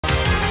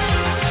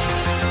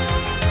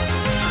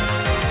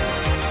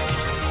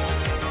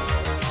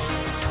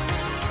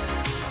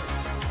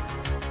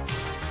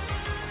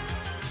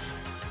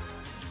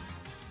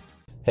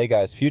Hey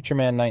guys,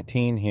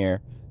 FutureMan19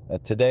 here.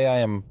 Today I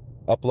am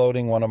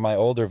uploading one of my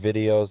older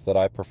videos that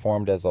I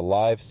performed as a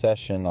live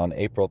session on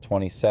April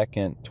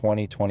 22nd,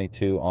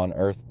 2022 on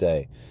Earth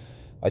Day.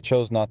 I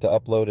chose not to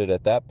upload it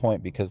at that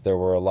point because there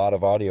were a lot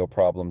of audio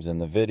problems in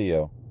the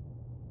video,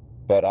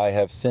 but I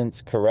have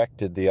since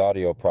corrected the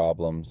audio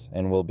problems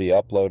and will be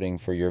uploading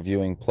for your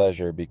viewing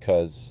pleasure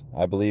because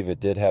I believe it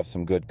did have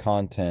some good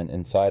content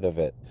inside of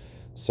it.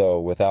 So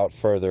without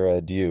further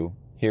ado,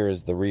 here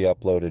is the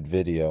re-uploaded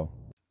video.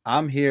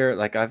 I'm here,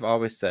 like I've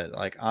always said,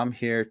 like I'm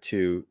here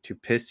to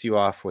piss you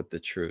off with the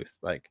truth.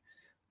 Like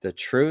the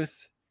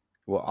truth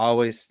will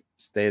always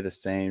stay the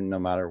same no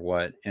matter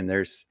what. And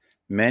there's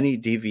many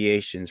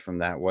deviations from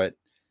that what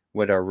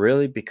are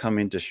really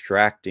becoming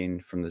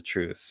distracting from the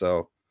truth.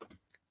 So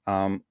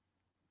um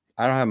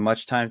I don't have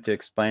much time to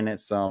explain it,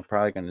 so I'm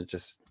probably going to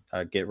just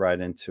get right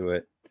into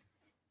it.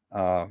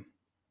 Uh,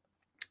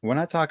 when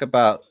I talk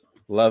about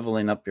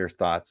leveling up your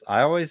thoughts,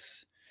 I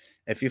always,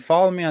 if you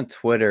follow me on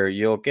Twitter,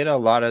 you'll get a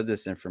lot of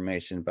this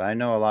information, but I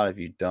know a lot of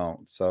you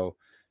don't. So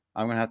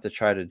I'm going to have to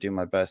try to do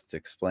my best to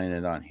explain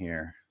it on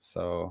here.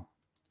 So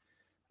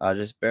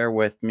just bear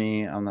with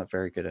me. I'm not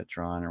very good at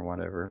drawing or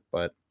whatever,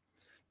 but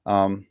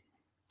um,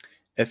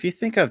 if you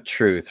think of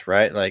truth,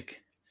 right?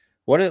 Like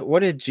what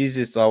did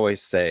Jesus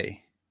always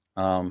say?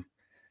 Um,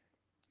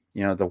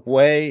 the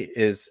way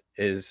is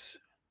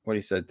what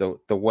he said.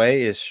 The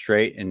way is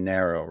straight and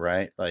narrow,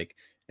 right? Like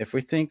if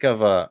we think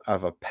of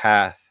a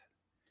path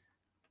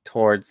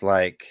towards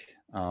like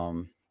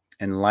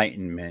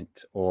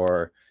enlightenment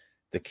or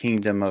the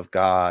kingdom of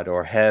God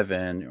or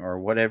heaven or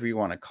whatever you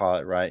want to call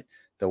it, right?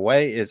 The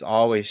way is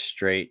always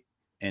straight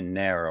and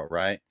narrow,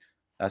 right?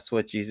 That's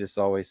what Jesus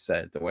always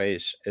said. The way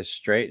is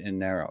straight and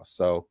narrow.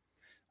 So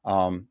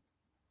um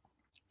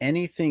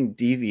anything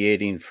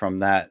deviating from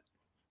that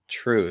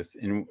truth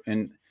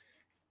and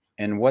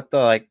what the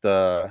like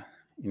the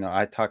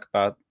I talk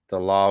about the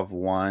law of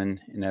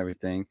one and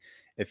everything.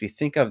 If you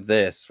think of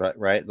this,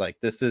 right, like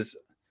this is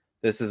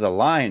a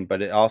line,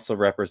 but it also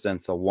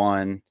represents a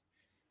one.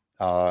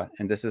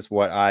 And this is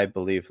what I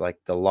believe, like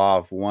the law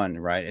of one,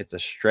 right? It's a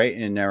straight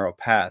and narrow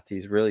path.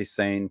 He's really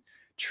saying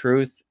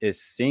truth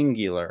is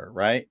singular,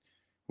 right?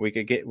 We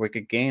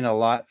could gain a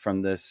lot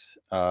from this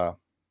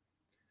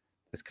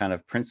kind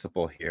of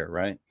principle here,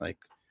 right? Like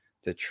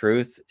the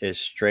truth is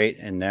straight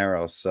and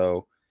narrow.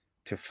 So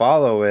to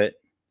follow it,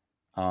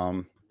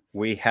 um,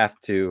 we have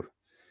to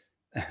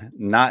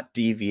not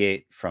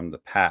deviate from the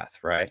path,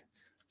 right?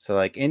 So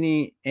like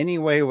any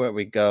way where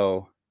we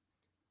go,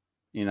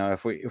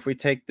 if we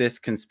take this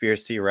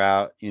conspiracy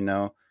route,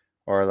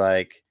 or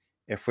like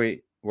if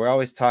we're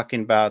always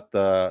talking about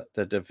the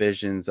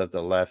divisions of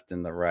the left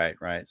and the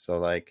right? So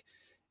like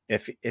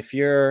if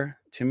you're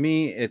to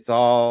me, it's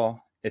all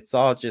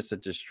just a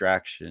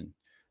distraction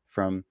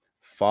from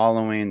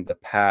following the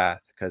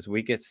path because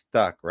we get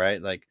stuck,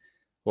 right? Like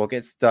we'll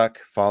get stuck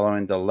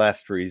following the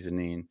left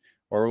reasoning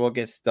or we'll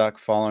get stuck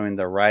following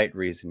the right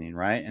reasoning,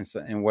 right?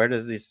 And where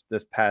does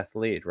this path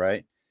lead,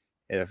 right?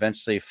 It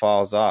eventually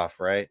falls off,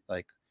 right?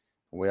 Like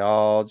we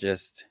all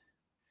just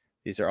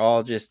these are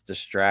all just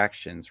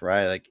distractions,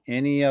 right? Like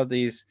any of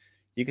these,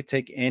 you could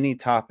take any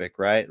topic,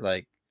 right?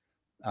 Like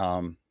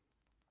um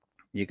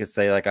you could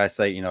say, like I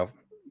say,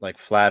 like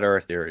flat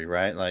earth theory,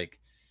 right? Like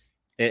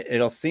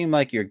it'll seem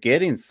like you're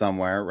getting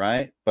somewhere,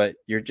 right? But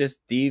you're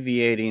just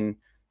deviating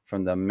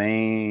from the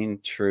main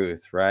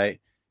truth, right?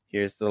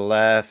 Here's the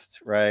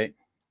left, right?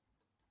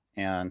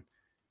 And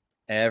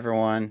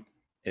everyone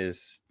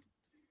is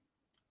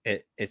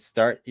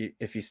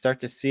if you start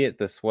to see it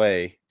this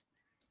way,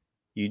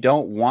 you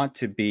don't want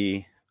to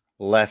be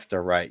left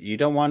or right. You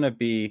don't want to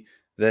be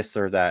this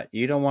or that.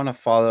 You don't want to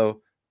follow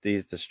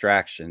these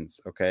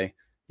distractions, okay?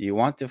 You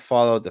want to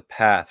follow the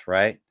path,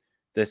 right?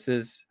 This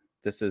is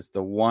this is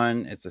the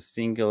one, it's a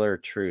singular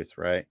truth,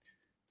 right?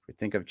 If we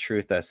think of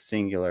truth as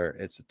singular,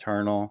 it's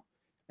eternal,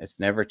 it's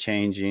never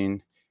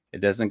changing. It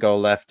doesn't go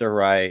left or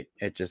right.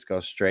 It just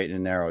goes straight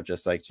and narrow,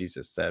 just like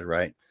Jesus said,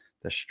 right?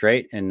 The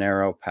straight and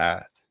narrow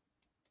path.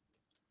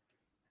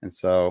 And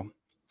so,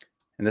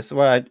 and this is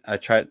what I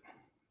tried.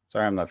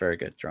 Sorry, I'm not very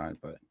good at drawing,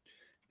 but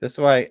this is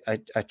why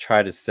I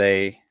try to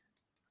say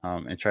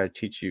and try to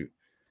teach you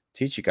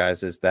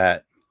guys is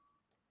that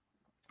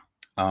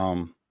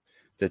um,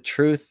 the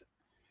truth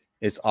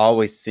is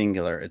always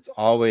singular. It's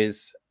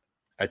always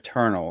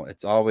eternal.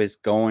 It's always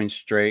going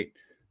straight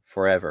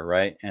forever,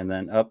 right? And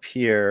then up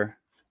here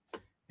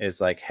is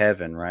like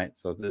heaven, right?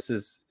 So this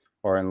is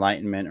or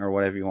enlightenment or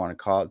whatever you want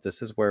to call it.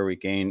 This is where we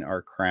gain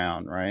our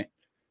crown, right?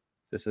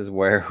 This is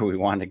where we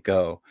want to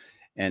go.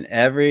 And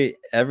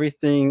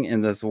everything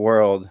in this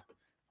world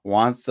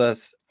wants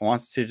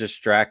to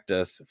distract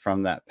us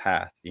from that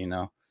path,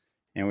 and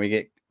we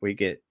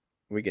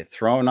get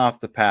thrown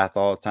off the path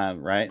all the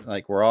time, right?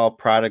 Like we're all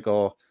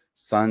prodigal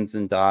sons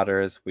and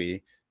daughters.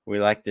 We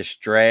like to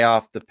stray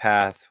off the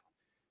path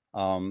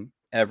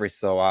every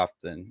so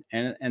often,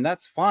 and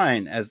that's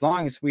fine as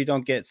long as we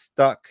don't get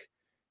stuck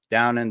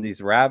down in these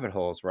rabbit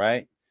holes,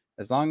 right?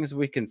 As long as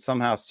we can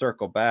somehow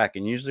circle back,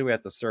 and usually we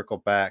have to circle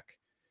back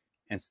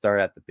and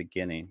start at the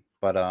beginning.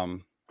 But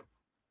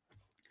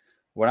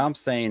what I'm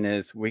saying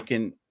is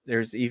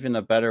there's even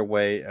a better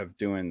way of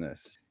doing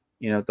this.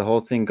 The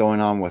whole thing going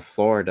on with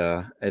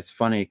Florida, it's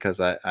funny because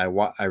I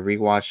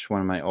rewatched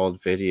one of my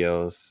old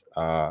videos.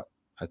 I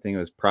think it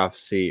was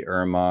Prophecy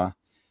Irma,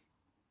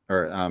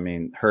 or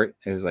it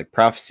was like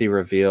Prophecy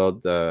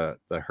Revealed, the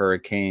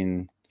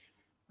Hurricane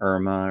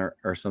Irma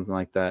or something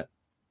like that.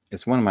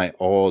 It's one of my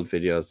old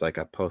videos, like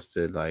I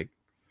posted like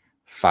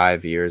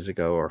 5 years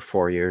ago or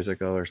 4 years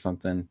ago or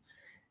something.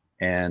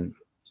 And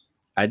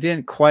I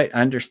didn't quite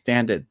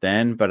understand it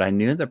then, but I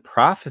knew the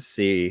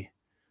prophecy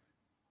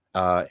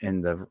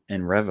in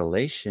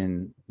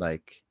Revelation.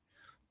 Like,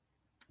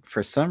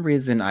 for some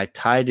reason I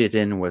tied it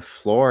in with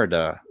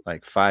Florida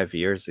like 5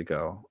 years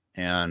ago,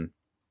 and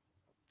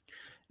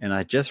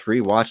I just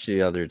rewatched it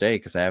the other day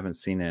because I haven't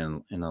seen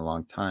it in a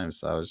long time.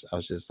 So I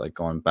was just like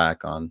going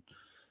back on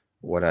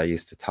what I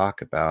used to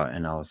talk about,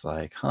 and I was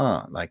like,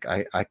 huh, like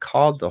I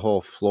called the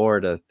whole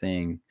Florida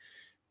thing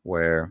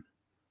where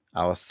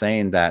I was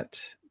saying that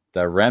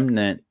the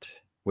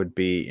remnant would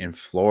be in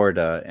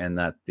Florida, and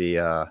that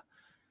the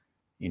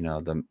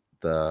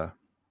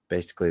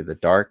basically the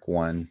dark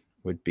one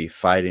would be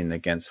fighting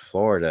against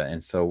Florida.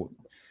 And so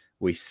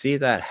we see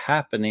that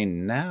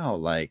happening now.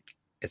 Like,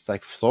 it's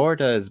like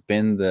Florida has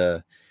been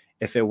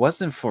if it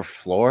wasn't for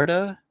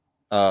Florida,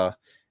 at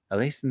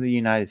least in the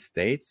United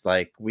States,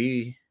 like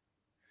we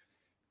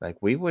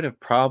would have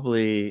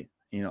probably,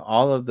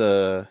 all of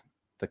the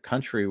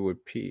country would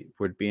be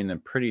in a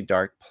pretty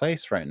dark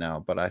place right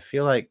now. But I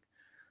feel like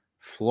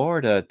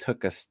Florida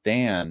took a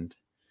stand,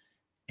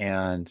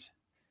 and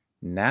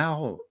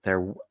now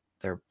they're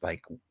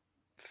like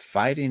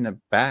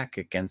fighting back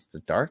against the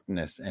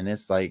darkness, and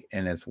it's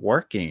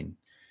working.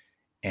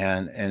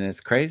 And it's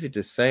crazy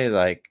to say,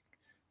 like,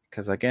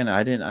 because again,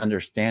 I didn't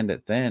understand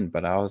it then,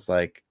 but I was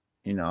like,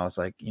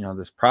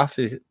 this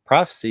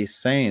prophecy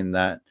saying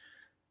that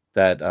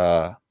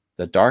the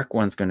dark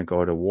one's going to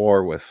go to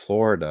war with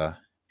Florida.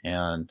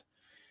 And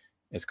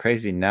it's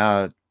crazy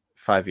now,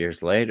 5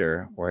 years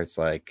later, where it's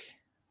like,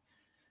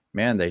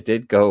 man, they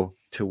did go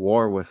to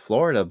war with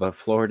Florida, but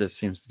Florida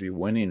seems to be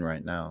winning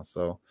right now.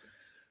 So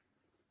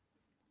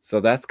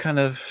that's kind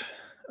of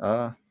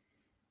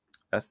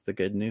that's the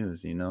good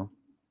news.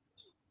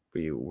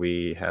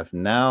 We have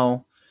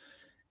now.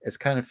 It's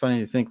kind of funny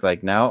to think,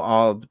 like, now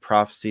all of the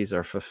prophecies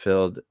are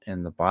fulfilled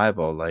in the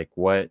Bible. Like,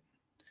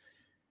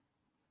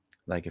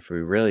 if we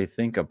really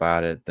think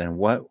about it, then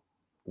what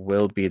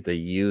will be the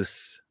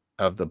use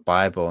of the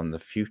Bible in the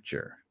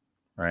future,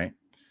 right?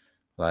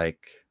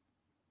 Like,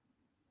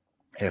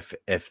 if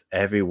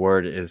every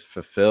word is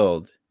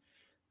fulfilled,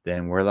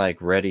 then we're like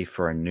ready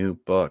for a new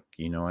book.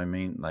 You know what I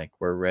mean? Like,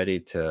 we're ready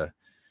to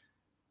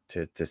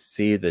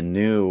see the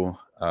new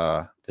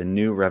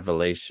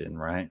revelation,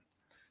 right?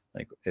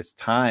 Like, it's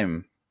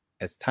time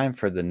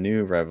for the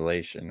new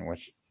revelation,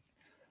 which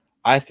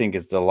I think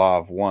is the law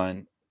of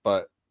one,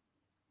 but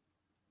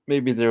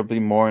maybe there'll be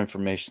more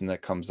information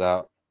that comes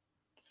out.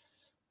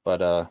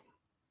 But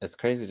it's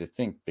crazy to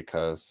think,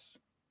 because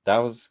that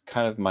was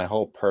kind of my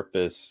whole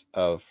purpose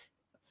of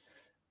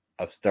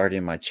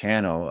starting my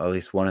channel. At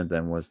least one of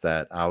them was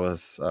that I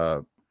was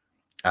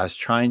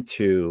trying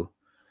to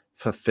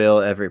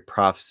fulfill every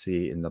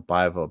prophecy in the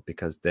Bible,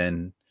 because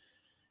then,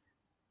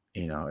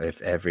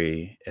 if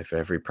every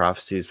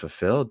prophecy is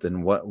fulfilled,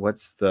 then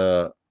what's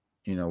the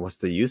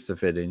use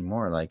of it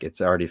anymore? Like,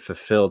 it's already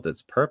fulfilled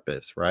its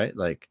purpose, right?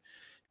 Like,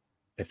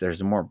 if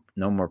there's no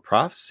more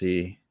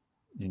prophecy,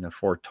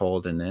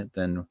 foretold in it,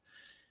 then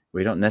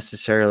we don't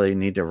necessarily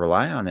need to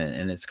rely on it.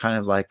 And it's kind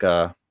of like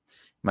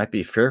might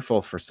be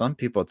fearful for some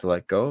people to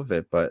let go of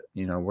it, but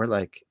we're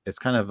like, it's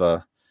kind of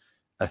a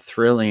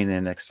thrilling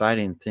and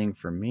exciting thing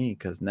for me,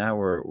 because now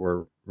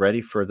we're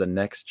ready for the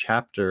next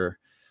chapter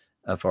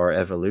of our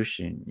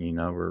evolution.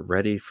 We're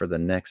ready for the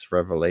next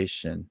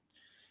revelation.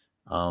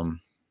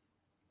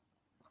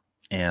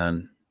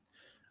 And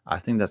I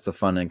think that's a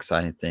fun and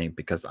exciting thing,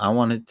 because I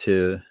wanted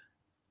to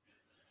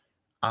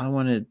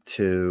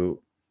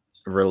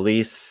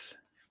release,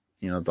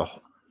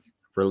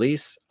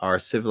 release our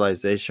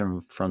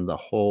civilization from the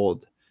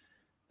hold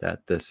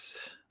that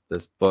this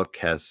book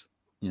has,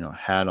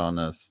 had on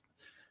us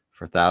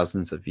for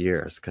thousands of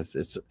years. Because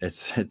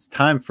it's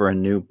time for a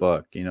new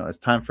book. It's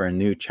time for a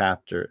new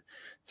chapter.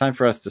 It's time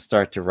for us to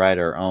start to write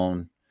our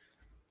own,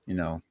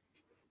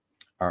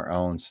 our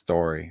own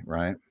story,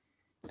 right?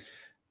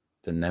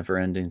 The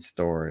never-ending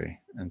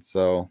story. And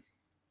so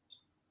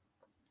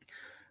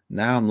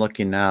now I'm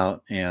looking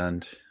out,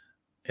 and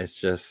it's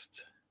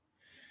just,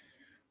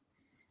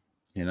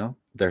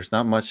 there's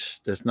not much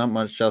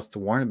else to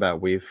warn about.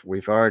 We're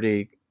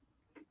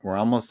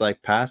almost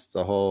like past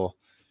the whole,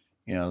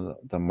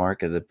 the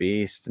mark of the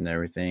beast and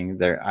everything.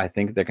 I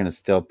think they're going to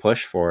still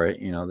push for it.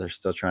 They're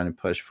still trying to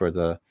push for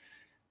the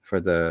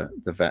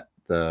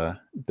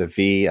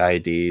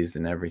VIDs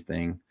and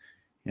everything,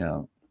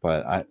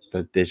 but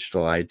the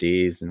digital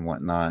IDs and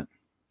whatnot.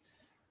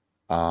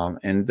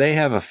 And they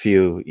have a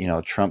few,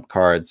 trump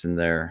cards in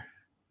the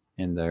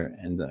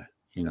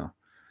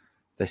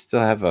they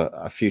still have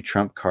a few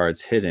trump cards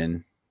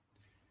hidden,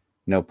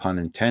 no pun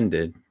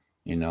intended.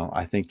 You know,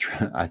 I think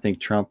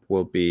Trump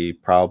will be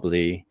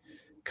probably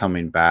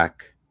coming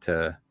back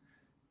to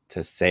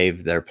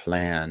save their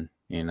plan.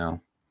 You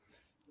know,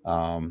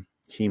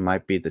 he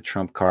might be the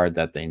trump card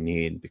that they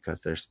need,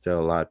 because there's still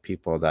a lot of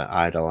people that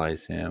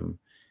idolize him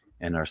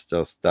and are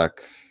still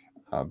stuck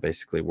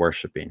basically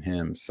worshiping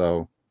him.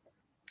 So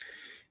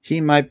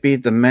he might be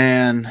the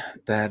man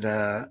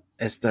that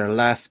is their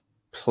last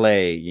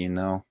play, you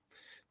know,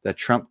 the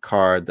trump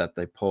card that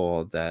they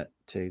pull, that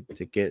to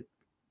get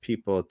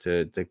people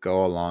to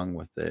go along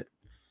with it.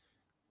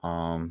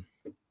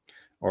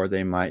 Or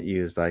they might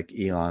use like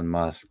Elon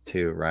Musk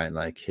too, right?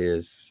 Like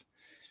his,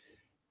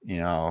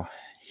 you know,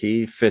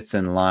 he fits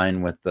in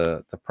line with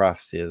the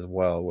prophecy as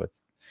well,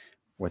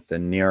 with the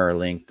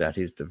Neuralink that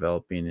he's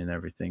developing and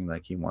everything.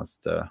 Like he wants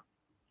to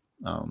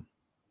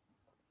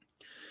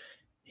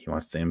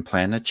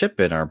implant a chip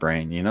in our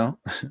brain, you know.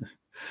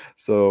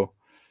 So,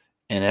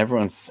 and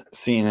everyone's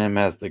seeing him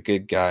as the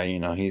good guy, you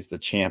know, he's the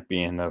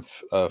champion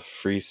of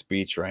free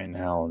speech right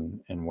now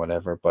and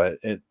whatever. But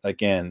it,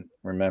 again,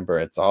 remember,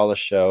 it's all a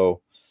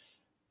show.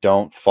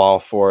 Don't fall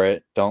for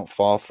it. Don't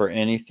fall for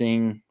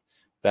anything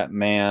that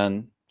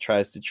man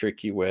tries to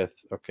trick you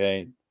with.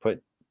 Okay,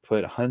 put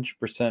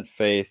 100%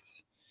 faith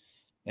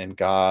in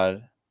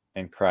God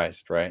and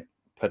Christ, right?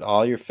 Put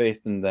all your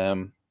faith in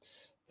them.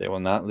 They will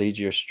not lead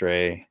you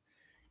astray.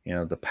 You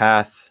know, the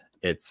path,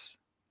 it's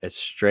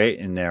straight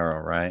and narrow,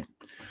 right?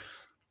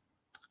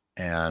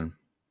 And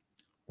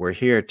we're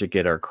here to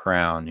get our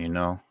crown, you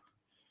know.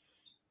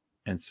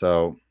 And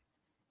so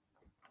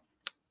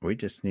we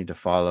just need to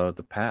follow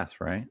the path,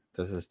 right?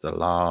 This is the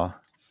law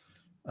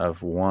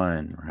of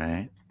one,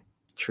 right?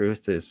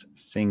 Truth is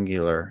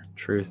singular.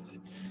 Truth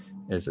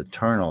is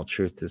eternal.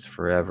 Truth is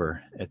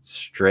forever. It's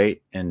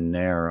straight and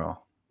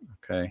narrow,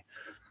 okay?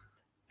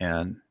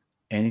 And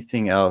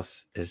anything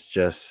else is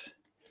just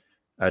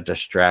a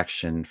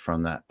distraction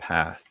from that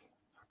path,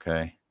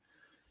 okay?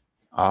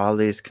 All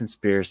these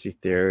conspiracy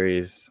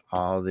theories,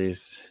 all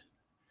these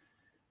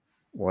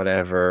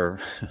whatever,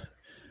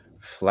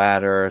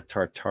 flat earth,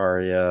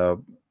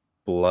 Tartaria,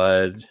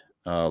 blood,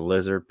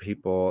 lizard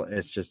people,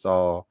 it's just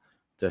all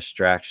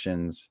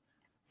distractions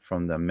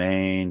from the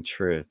main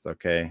truth,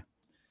 okay?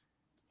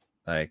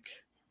 Like,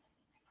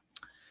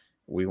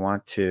 we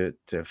want to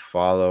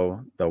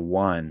follow the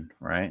one,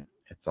 right?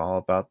 It's all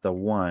about the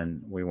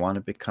one. We want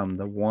to become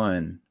the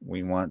one.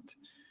 We want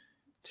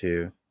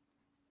to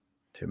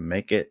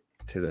make it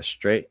to the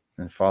straight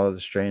and follow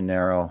the straight and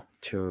narrow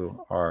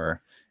to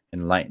our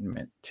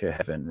enlightenment, to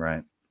heaven,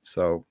 right?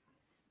 So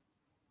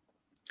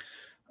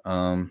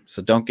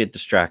so don't get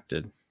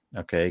distracted,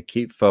 okay?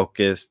 Keep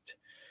focused,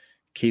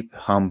 keep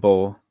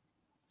humble,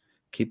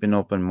 keep an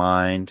open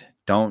mind.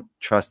 Don't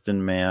trust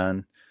in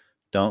man.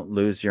 Don't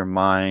lose your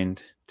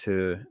mind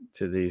to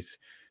these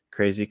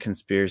crazy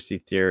conspiracy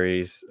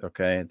theories,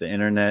 okay? The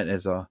internet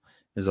is a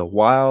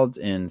wild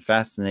and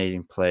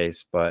fascinating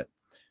place, but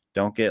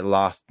don't get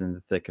lost in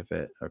the thick of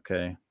it,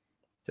 okay?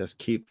 Just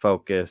keep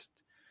focused,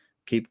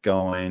 keep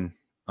going.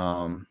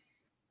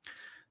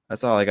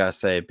 That's all I gotta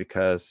say,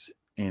 because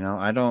you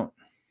know,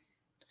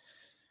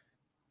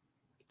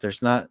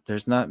 there's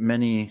not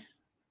many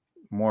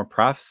more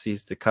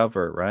prophecies to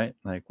cover, right?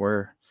 Like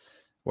we're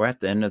at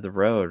the end of the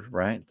road,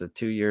 right? The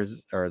 2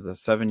 years or the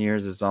 7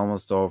 years is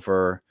almost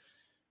over.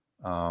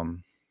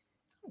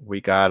 We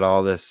got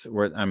all this.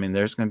 I mean,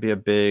 there's going to be a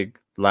big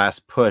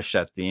last push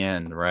at the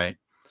end, right?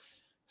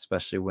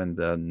 Especially when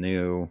the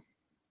new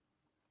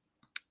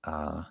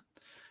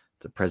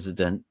the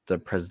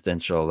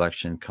presidential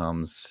election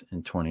comes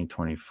in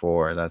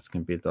 2024. That's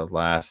going to be the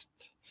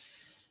last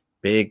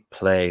big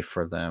play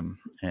for them,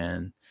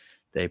 and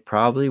they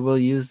probably will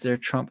use their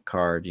Trump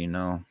card. You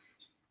know,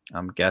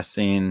 I'm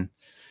guessing.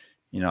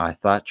 You know, I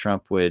thought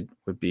Trump would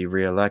be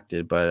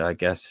reelected, but I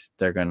guess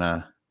they're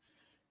gonna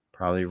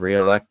probably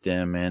reelect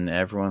him, and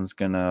everyone's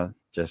gonna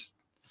just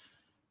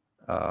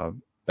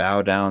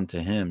bow down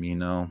to him. You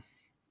know,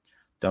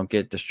 don't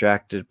get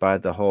distracted by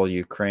the whole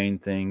Ukraine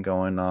thing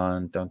going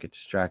on. Don't get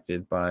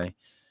distracted by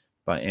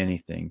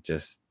anything.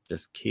 Just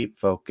keep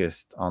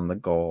focused on the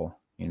goal.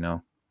 You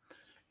know,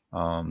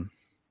 I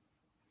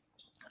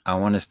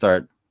want to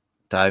start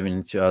diving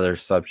into other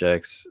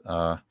subjects.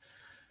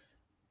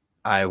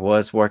 I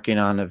was working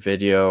on a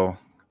video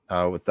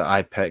with the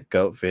iPet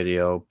goat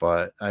video,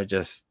 but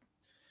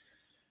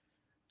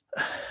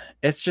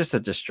it's just a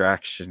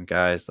distraction,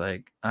 guys.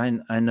 Like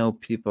I know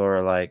people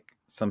are like,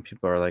 some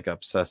people are like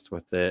obsessed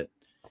with it,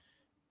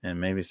 and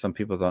maybe some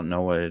people don't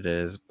know what it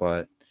is,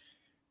 but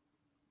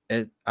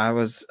I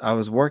was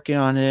working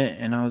on it,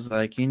 and I was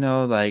like, you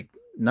know, like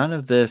none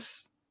of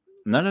this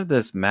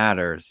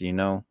matters, you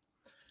know,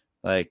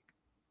 like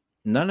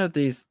none of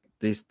these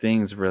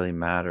things really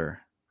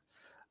matter.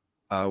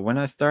 When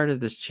I started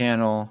this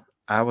channel,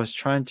 I was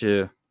trying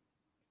to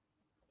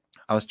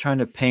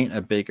paint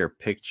a bigger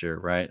picture,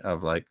 right,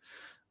 of like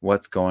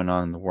what's going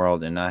on in the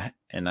world, and I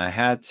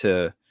had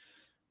to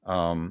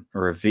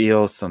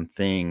reveal some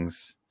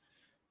things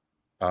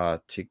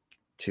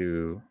to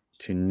to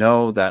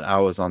know that I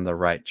was on the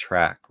right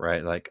track,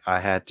 right? Like I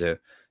had to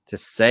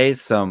say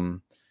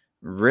some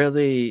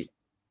really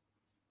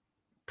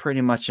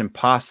pretty much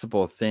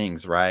impossible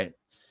things, right?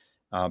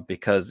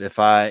 Because if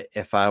I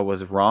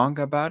was wrong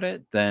about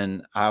it,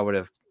 then I would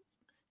have,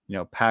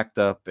 packed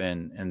up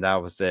and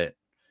that was it.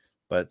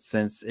 But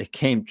since it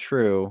came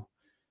true,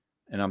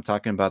 and I'm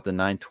talking about the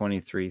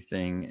 923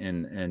 thing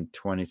in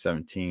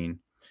 2017.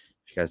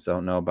 If you guys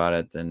don't know about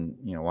it, then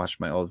watch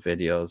my old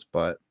videos.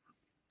 But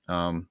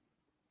um,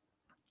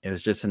 it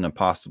was just an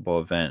impossible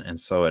event, and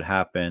so it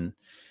happened,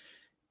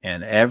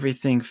 and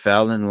everything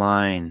fell in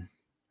line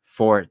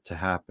for it to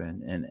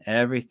happen, and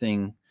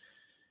everything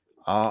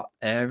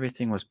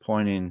was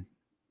pointing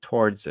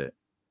towards it.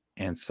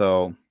 And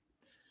so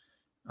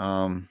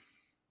um,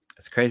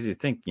 it's crazy to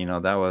think,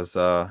 that was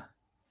it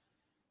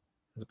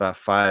was about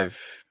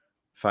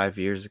five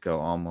years ago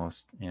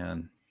almost,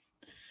 and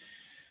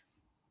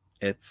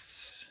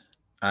it's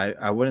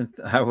I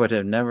would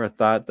have never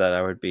thought that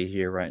I would be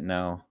here right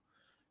now,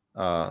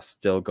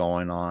 still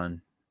going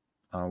on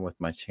with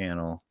my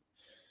channel.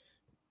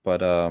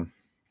 But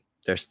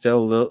there's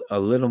still a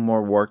little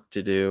more work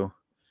to do.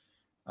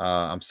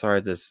 I'm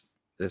sorry this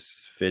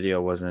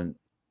video wasn't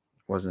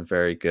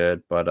very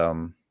good, but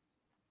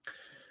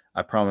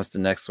I promise the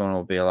next one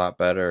will be a lot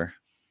better.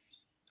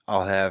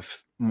 I'll have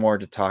more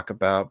to talk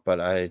about, but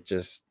I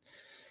just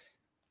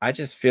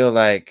feel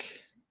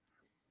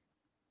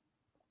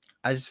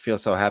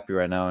so happy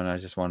right now, and I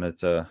just wanted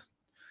to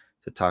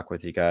talk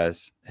with you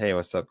guys. Hey,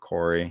 what's up,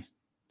 Corey?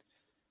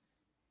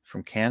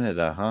 From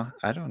Canada, huh?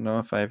 I don't know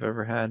if I've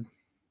ever had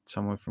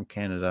someone from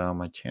Canada on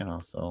my channel,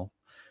 so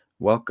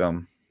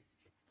welcome.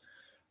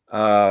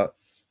 But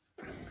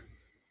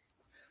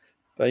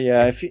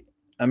yeah,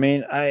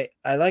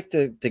 I like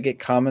to get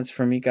comments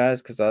from you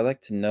guys, because I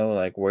like to know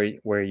like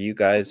where you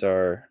guys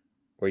are,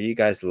 where you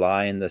guys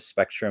lie in the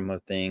spectrum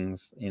of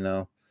things,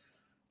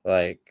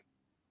 like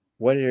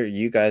what are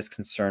you guys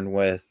concerned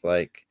with,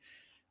 like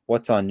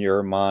what's on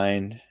your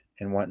mind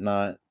and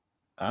whatnot.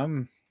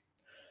 I'm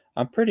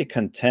pretty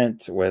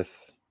content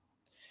with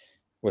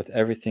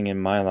everything in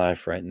my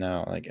life right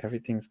now. Like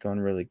everything's going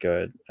really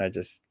good. I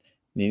just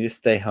need to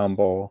stay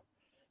humble.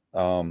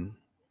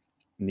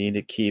 Need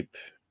to keep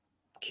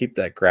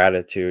that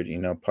gratitude,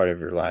 part of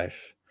your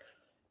life.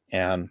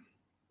 And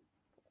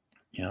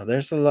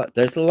there's a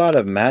lot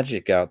of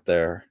magic out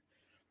there.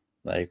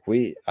 Like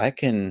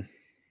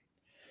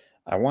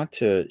I want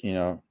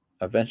to,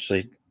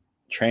 eventually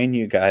train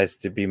you guys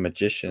to be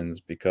magicians,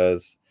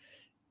 because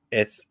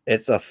it's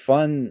a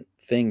fun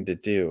thing to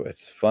do.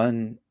 It's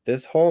fun.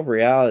 This whole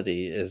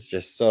reality is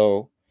just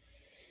so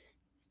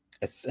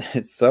it's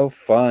so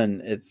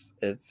fun. It's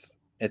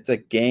a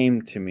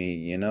game to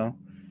me,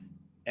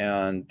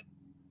 and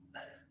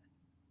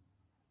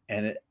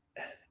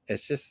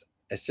it's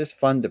just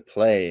fun to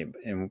play.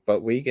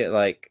 But we get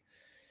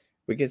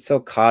so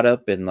caught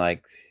up in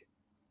like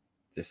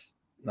this,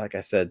 like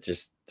I said,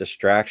 just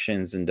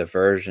distractions and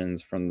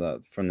diversions from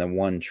the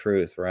one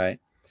truth, right?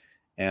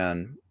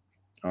 And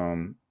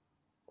um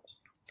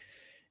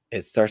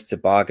it starts to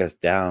bog us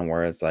down,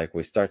 where it's like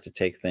we start to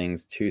take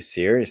things too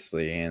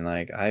seriously. And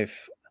like I've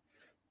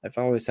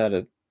always had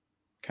a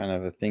kind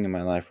of a thing in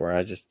my life where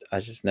I just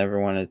never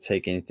wanted to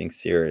take anything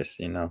serious,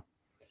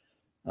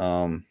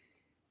 um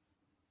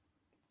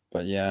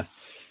but yeah,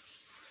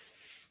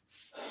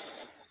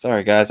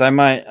 sorry guys, I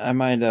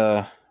don't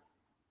know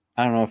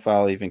if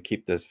I'll even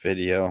keep this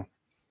video.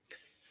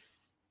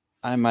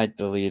 I might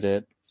delete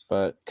it,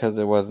 but because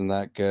it wasn't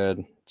that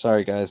good.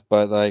 Sorry guys,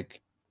 but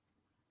like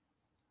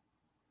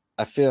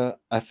I feel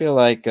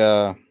like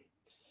I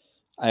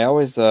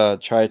always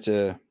try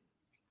to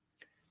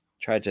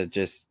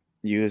just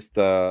use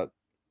the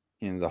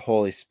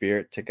Holy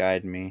Spirit to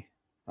guide me.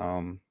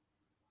 Um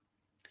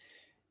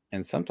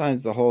and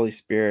sometimes the Holy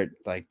Spirit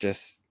like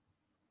just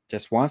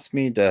wants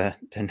me to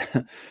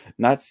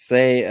not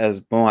say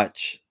as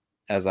much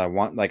as I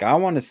want. Like I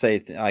want to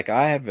say like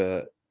I have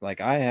a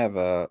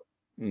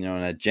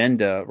an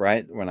agenda,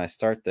 right, when I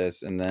start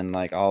this, and then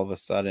like all of a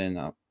sudden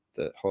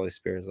the Holy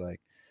Spirit is like,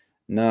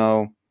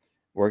 no,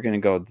 we're gonna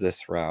go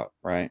this route,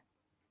 right?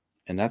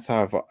 And that's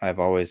how I've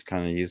always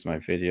kind of used my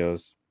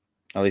videos,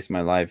 at least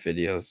my live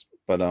videos.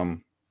 But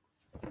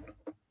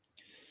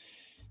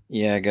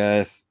yeah,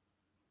 guys.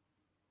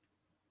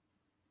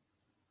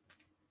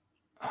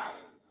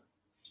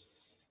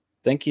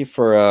 Thank you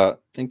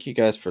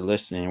guys for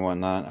listening and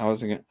whatnot. I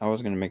was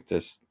gonna make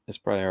this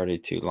probably already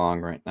too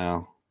long right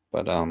now,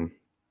 but I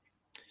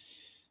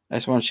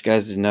just want you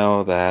guys to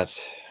know that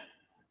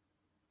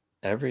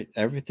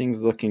everything's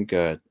looking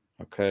good.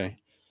 Okay.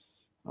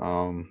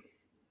 Um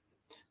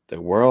the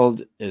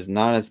world is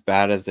not as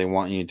bad as they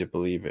want you to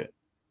believe it.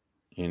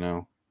 You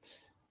know,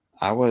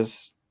 I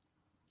was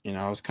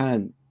I was kind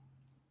of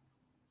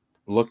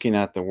looking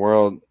at the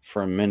world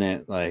for a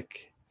minute,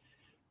 like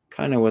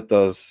kind of with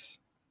those,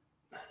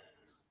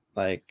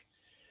 like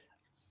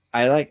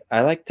I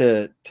like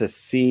to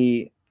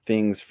see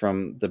things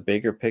from the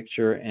bigger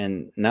picture,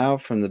 and now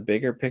from the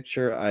bigger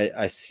picture,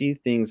 I see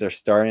things are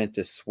starting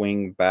to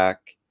swing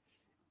back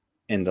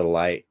in the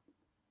light.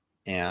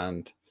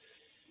 And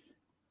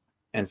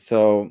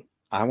so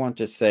I want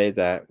to say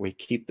that we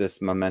keep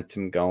this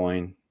momentum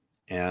going,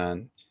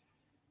 and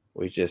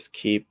we just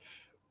keep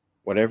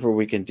whatever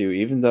we can do,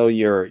 even though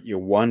you're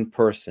one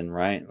person,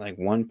 right? Like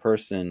one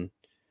person,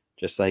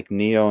 just like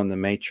Neo in the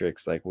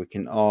Matrix, like we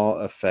can all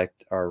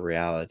affect our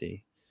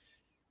reality.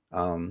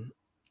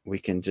 We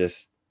can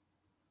just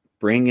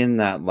bring in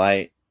that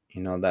light,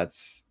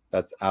 that's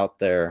out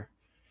there,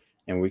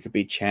 and we could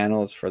be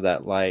channels for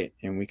that light,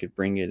 and we could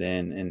bring it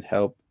in and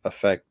help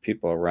affect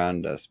people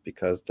around us,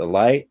 because the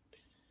light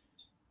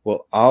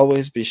will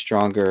always be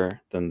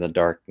stronger than the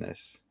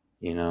darkness.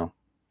 you know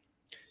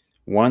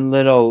one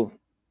little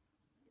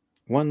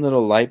one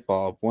little light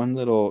bulb, one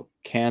little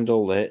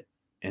candle lit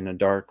in a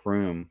dark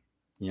room,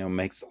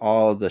 makes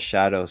all the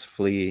shadows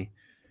flee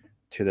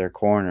to their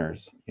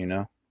corners.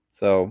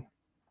 So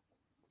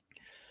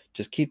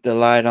just keep the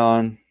light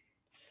on.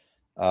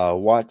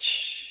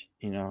 Watch.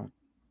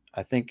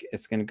 I think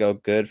it's going to go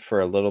good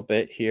for a little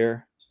bit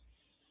here.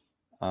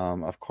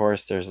 Of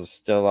course, there's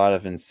still a lot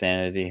of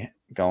insanity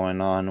going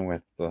on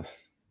with the.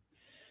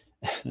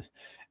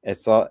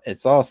 It's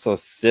all so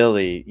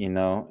silly,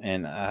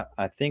 and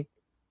I think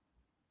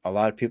a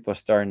lot of people are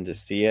starting to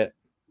see it.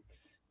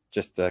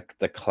 Just the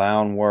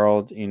clown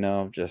world,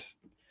 just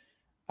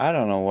I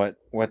don't know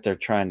what they're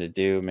trying to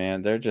do,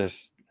 man. They're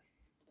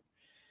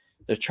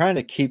trying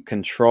to keep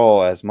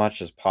control as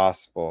much as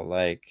possible.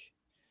 Like,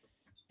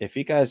 if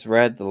you guys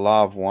read The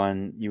Law of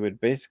One, you would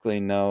basically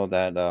know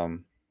that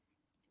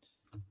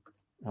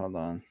hold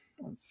on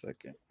one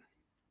second.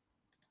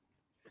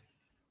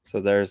 So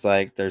there's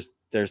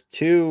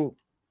two.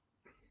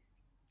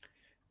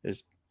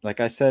 There's, like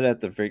I said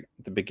at the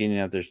beginning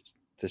of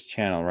this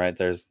channel, right?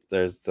 There's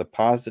the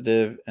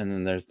positive, and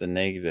then there's the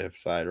negative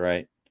side,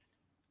 right?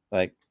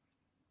 Like,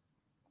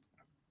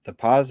 the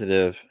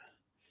positive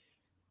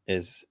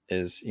is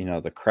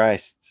the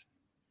Christ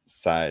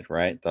side,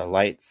 right? The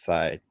light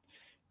side,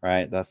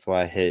 right? That's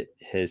why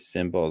his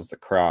symbol is the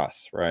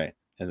cross, right?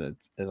 And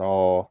it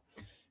all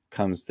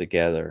comes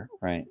together,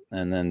 right?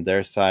 And then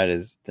their side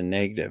is the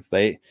negative.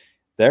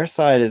 Their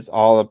side is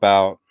all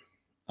about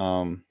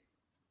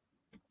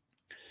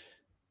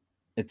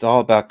it's all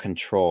about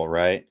control,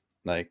 right?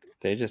 Like,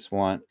 they just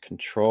want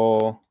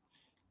control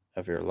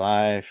of your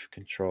life,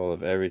 control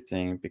of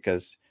everything,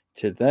 because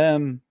to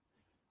them,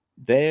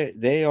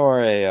 they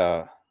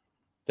are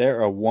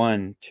they're a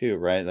one too,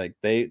 right? Like,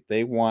 they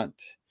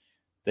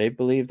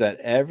believe that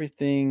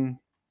everything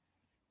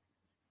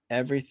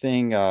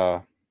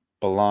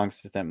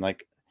belongs to them.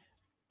 Like,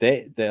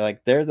 they're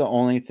the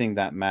only thing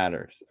that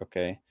matters.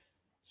 Okay.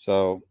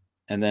 So,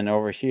 and then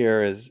over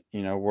here is,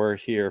 we're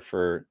here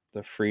for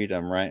the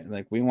freedom, right?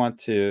 Like, we want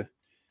to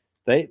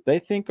they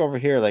think over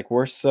here, like,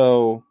 we're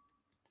so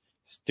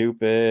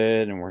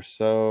stupid, and we're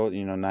so,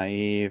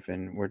 naive,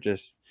 and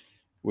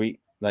we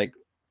like,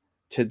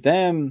 to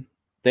them,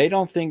 they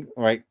don't think,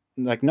 right?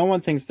 Like, no one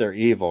thinks they're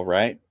evil,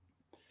 right?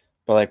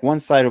 But like,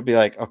 one side will be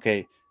like,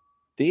 okay,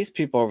 these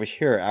people over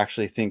here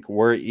actually think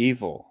we're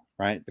evil,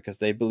 right? Because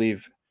they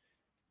believe,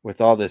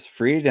 with all this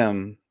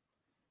freedom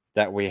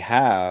that we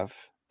have,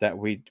 that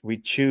we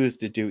choose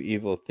to do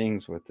evil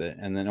things with it.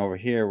 And then over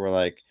here, we're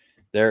like,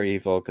 they're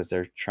evil because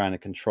they're trying to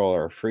control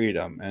our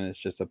freedom, and it's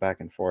just a back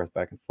and forth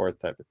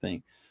type of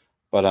thing.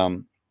 But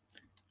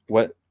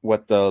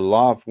what the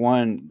Law of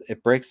One,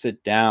 it breaks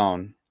it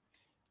down.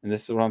 And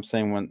this is what I'm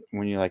saying,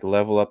 when you like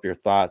level up your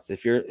thoughts.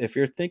 If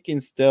you're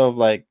thinking still of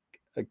like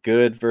a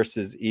good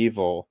versus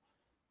evil,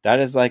 that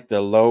is like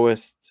the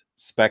lowest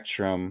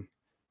spectrum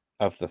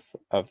of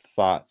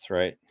thoughts,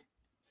 right?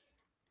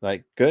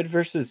 Like, good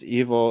versus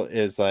evil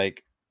is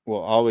like,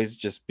 will always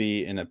just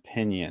be an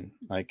opinion.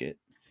 Like,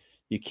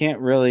 you can't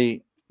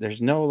really,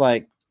 there's no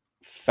like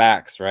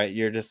facts, right?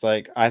 You're just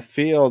like, I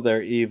feel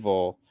they're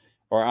evil,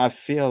 or I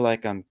feel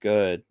like I'm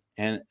good.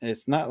 And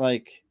it's not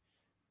like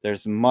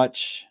there's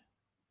much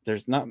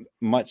there's not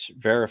much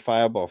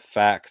verifiable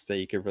facts that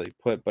you could really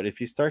put. But if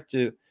you start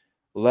to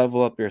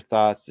level up your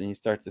thoughts, and you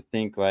start to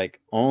think like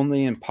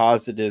only in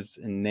positives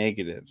and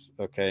negatives,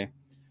 okay?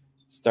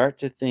 Start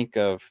to think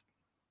of,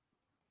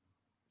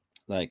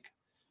 like,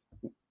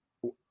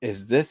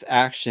 is this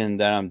action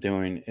that I'm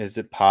doing, is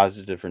it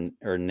positive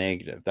or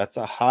negative? That's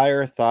a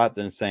higher thought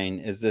than saying,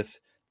 is this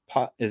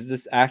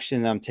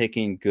action that I'm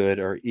taking good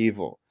or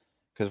evil?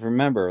 Because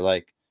remember,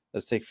 like,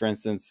 let's take for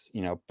instance,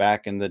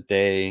 back in the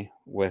day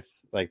with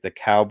like the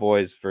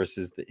cowboys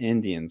versus the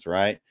Indians,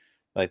 right?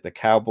 Like, the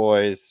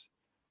cowboys,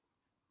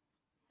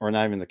 or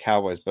not even the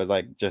cowboys, but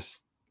like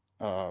just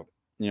uh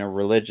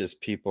religious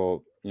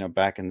people,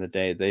 back in the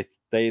day,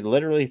 they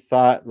literally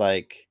thought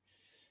like,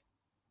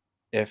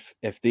 if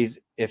these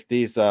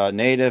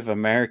Native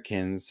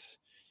Americans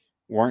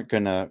weren't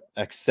going to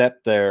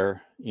accept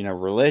their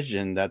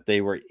religion, that they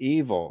were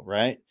evil,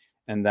 right?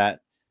 And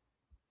that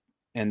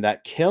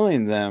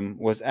killing them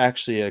was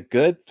actually a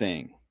good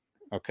thing,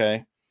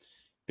 okay?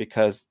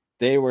 Because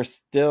they were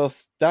still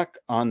stuck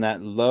on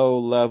that low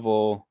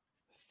level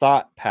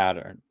thought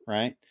pattern,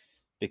 right?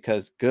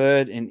 Because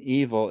good and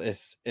evil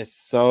is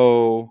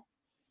so,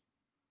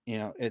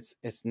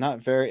 it's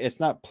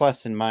not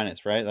plus and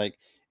minus, right? Like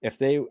if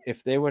they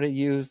would have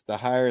used the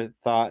higher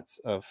thoughts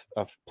of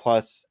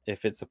plus,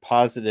 if it's a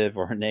positive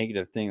or a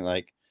negative thing,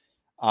 like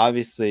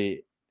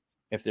obviously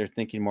if they're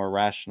thinking more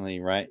rationally,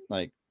 right?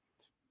 Like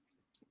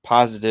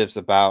positives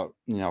about,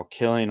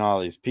 killing all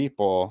these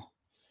people,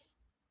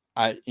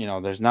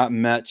 there's not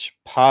much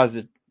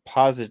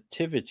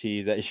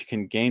positivity that you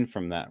can gain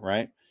from that,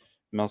 right?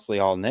 Mostly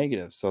all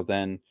negative. So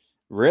then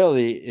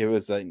really it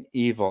was an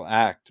evil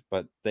act,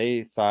 but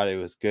they thought it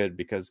was good,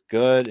 because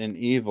good and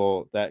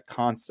evil, that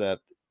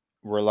concept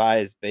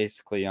relies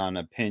basically on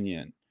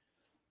opinion.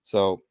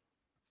 So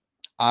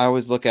I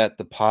always look at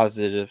the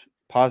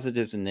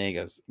positives and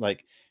negatives.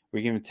 Like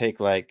we can take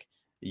like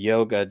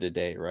yoga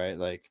today, right?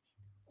 Like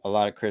a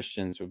lot of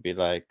Christians would be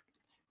like,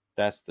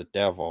 that's the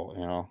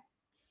devil,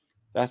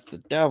 that's the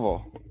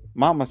devil.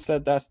 Mama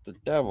said that's the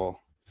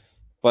devil.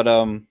 But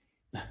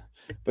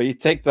but you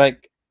take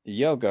like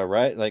yoga,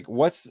 right? Like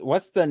what's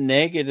the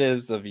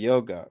negatives of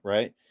yoga,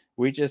 right?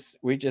 We just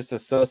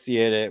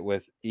associate it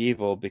with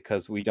evil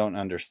because we don't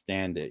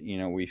understand it.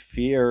 We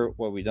fear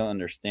what we don't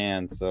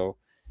understand. So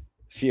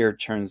fear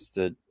turns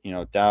to,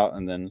 doubt,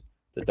 and then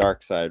the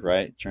dark side,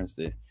 right? Turns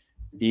to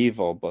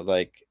evil. But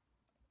like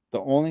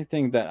the only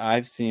thing that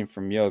I've seen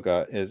from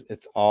yoga is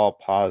it's all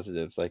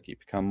positives. Like you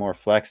become more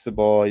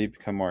flexible, you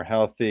become more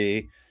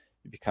healthy,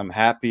 you become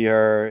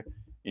happier,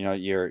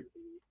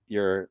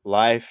 your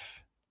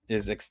life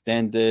is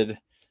extended.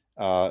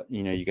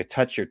 You could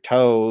touch your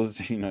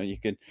toes, you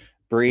could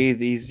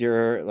breathe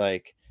easier.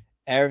 Like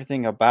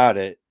everything about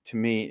it to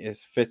me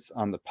is fits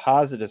on the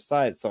positive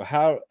side. So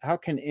how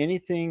can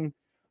anything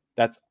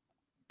that's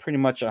pretty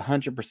much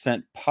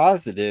 100%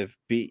 positive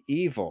be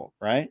evil,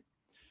 right?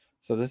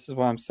 So this is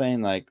what I'm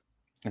saying. Like,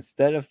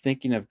 instead of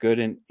thinking of good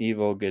and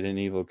evil, good and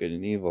evil, good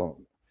and evil,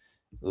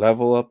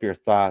 level up your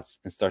thoughts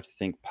and start to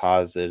think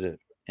positive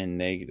and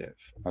negative.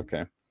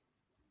 Okay,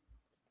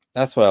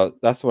 that's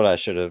what I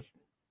should have.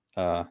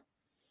 Uh,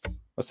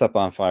 what's up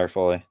on Fire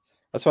Foley?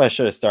 That's what I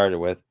should have started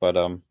with.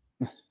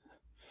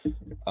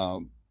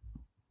 Um,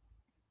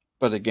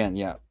 but again,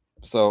 yeah.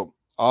 So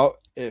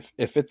if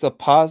it's a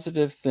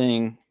positive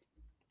thing,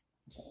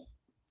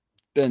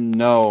 then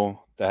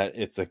know that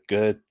it's a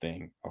good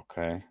thing.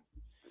 Okay.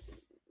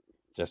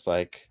 Just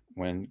like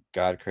when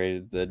God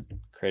created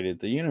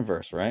the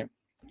universe, right?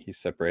 He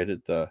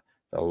separated the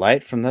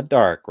light from the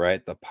dark,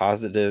 right? The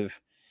positive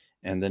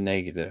and the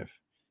negative.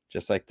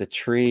 Just like the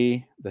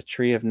tree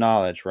of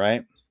knowledge,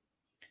 right?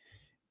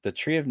 The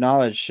tree of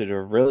knowledge should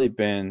have really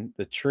been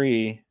the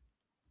tree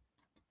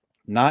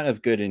not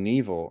of good and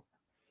evil,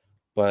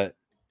 but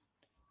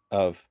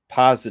of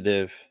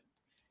positive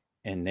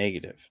and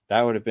negative.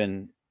 That would have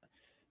been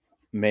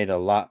made a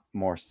lot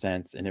more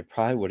sense, and it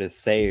probably would have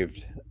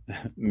saved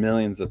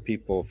millions of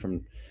people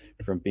from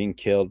being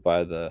killed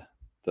by the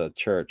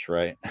church,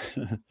 right?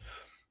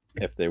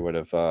 If they would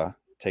have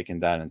taken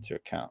that into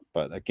account.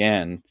 But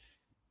again,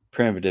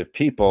 primitive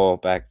people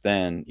back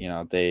then,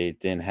 they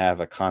didn't have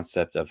a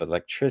concept of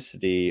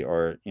electricity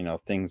or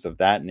things of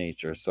that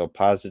nature, so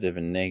positive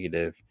and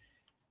negative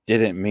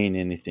didn't mean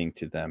anything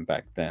to them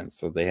back then.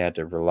 So they had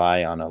to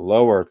rely on a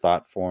lower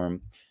thought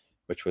form,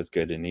 which was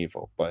good and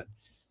evil. But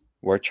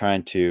we're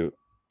trying to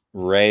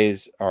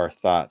raise our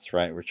thoughts,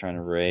 right? We're trying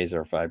to raise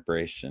our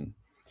vibration.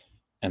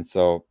 And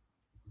so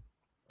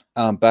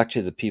back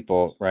to the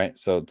people, right?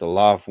 So the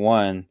law of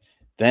one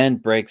then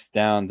breaks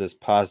down this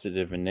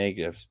positive and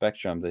negative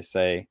spectrum. They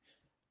say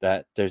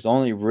that there's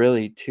only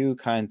really two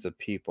kinds of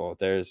people.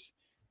 There's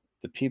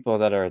the people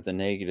that are the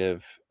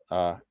negative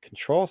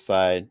control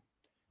side,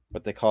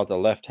 what they call the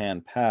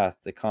left-hand path.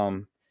 They call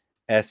them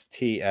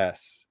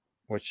STS,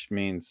 which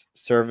means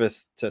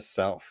service to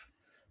self.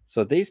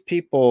 So these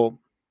people,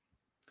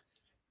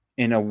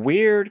 in a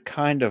weird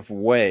kind of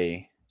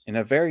way, in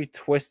a very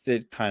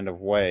twisted kind of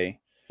way,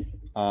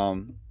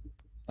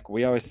 like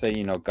we always say,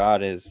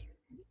 God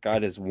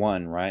is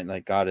one, right?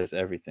 Like God is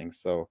everything.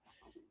 So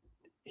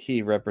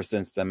he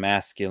represents the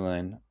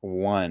masculine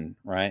one,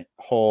 right?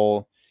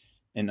 Whole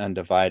and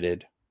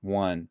undivided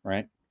one,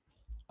 right?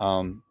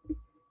 Um,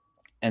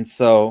 and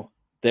so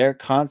their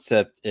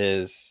concept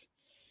is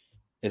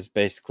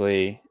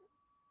basically,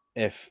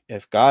 if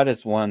God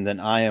is one, then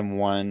I am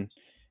one,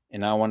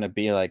 and I want to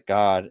be like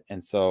God.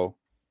 And so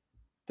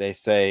they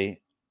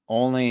say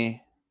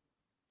only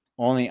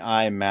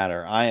I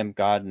matter. I am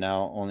God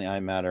now, only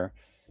I matter.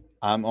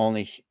 I'm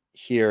only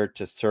here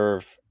to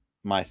serve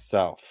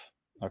myself.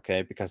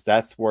 Okay, because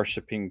that's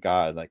worshiping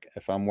God. Like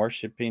if I'm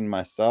worshiping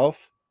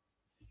myself,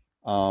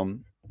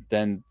 um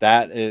then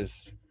that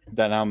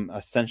I'm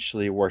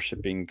essentially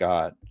worshiping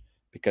God,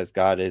 because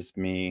God is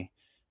me,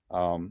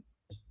 um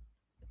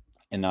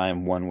and I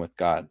am one with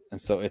God. And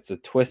so it's a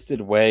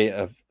twisted way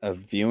of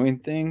viewing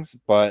things,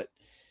 but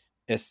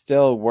it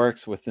still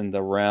works within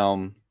the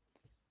realm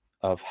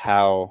of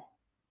how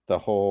the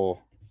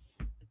whole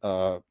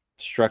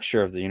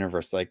structure of the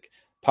universe, like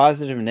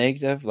positive,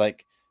 negative,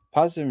 like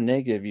positive,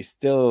 negative, you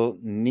still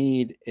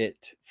need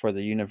it for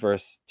the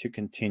universe to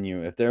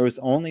continue. If there was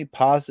only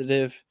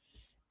positive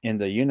in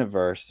the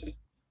universe,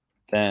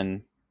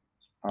 then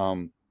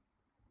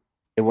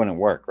it wouldn't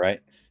work, right?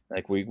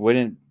 Like we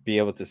wouldn't be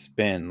able to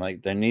spin.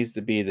 Like there needs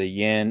to be the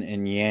yin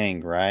and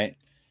yang, right?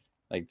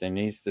 Like there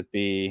needs to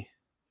be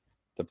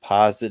the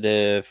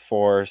positive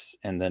force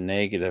and the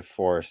negative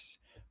force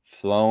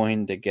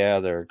flowing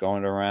together,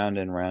 going around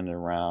and round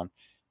and round,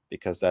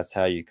 because that's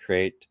how you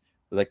create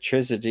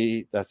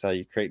electricity. That's how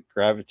you create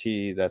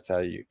gravity. That's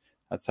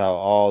how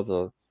all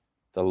the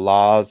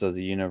laws of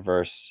the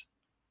universe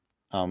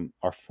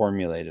are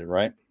formulated,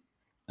 right?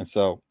 And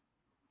so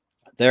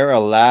they're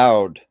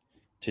allowed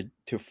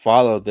to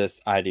follow this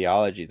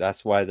ideology.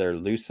 That's why they're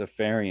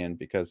Luciferian,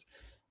 because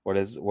what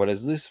is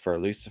Lucifer?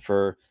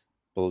 Lucifer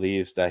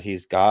believes that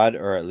he's God,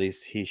 or at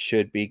least he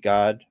should be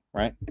God,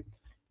 right?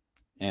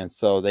 And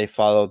so they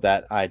follow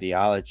that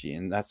ideology,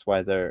 and that's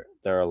why they're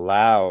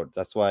allowed.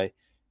 That's why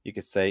you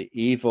could say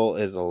evil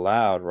is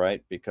allowed,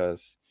 right?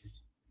 Because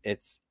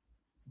it's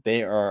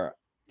they are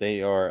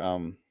they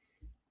are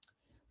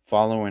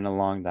following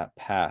along that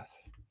path.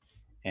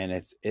 And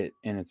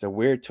it's a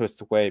weird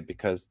twist way,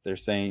 because they're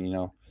saying, you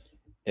know,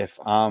 if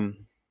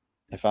I'm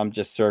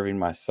just serving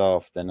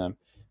myself, then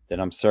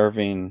I'm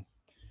serving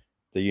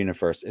the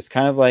universe. It's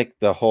kind of like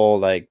the whole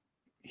like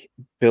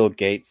Bill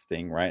Gates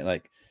thing, right?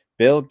 Like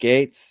Bill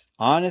Gates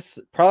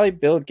honestly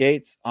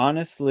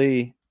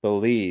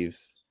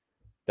believes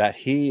that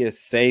he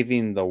is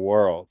saving the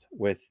world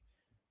with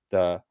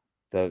the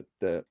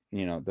the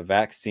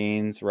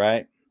vaccines,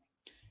 right?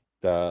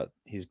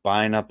 He's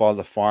buying up all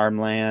the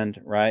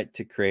farmland, right,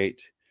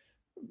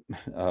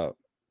 uh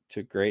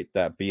to create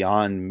that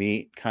Beyond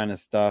Meat kind of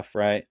stuff,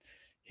 right?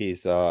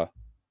 He's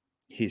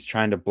he's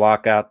trying to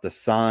block out the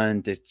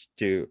sun to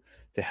to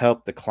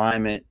help the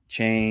climate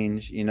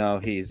change. You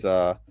know,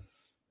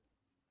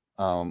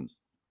 um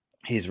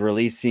he's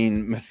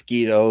releasing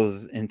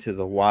mosquitoes into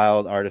the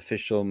wild,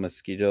 artificial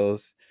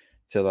mosquitoes,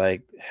 to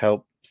like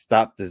help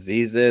stop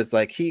diseases.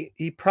 Like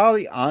he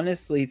probably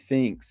honestly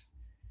thinks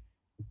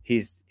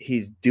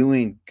he's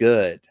doing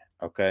good,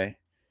 okay?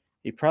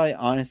 He probably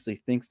honestly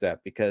thinks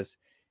that, because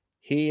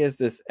he is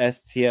this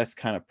STS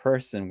kind of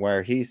person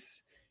where he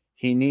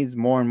needs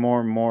more and more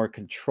and more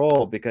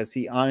control, because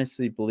he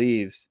honestly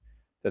believes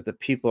that the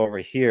people over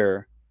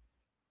here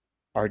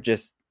are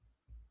just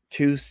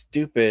too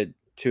stupid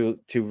to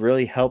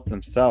really help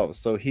themselves.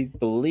 So he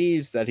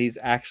believes that he's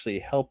actually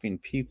helping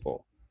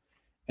people.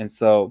 And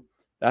so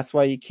that's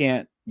why you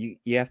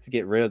have to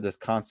get rid of this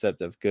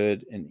concept of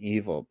good and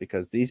evil,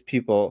 because these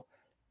people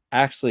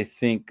actually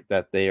think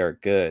that they are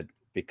good,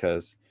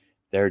 because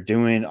they're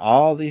doing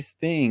all these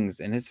things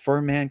and it's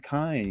for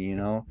mankind, you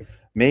know.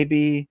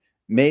 Maybe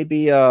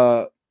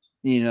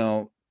you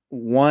know,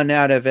 one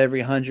out of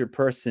every 100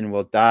 person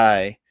will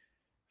die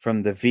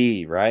from the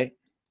V, right?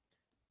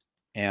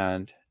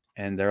 and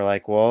and they're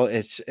like, well,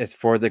 it's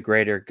for the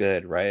greater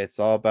good, right? It's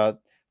all about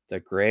the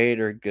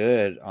greater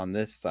good on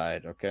this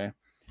side, okay?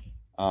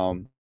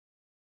 um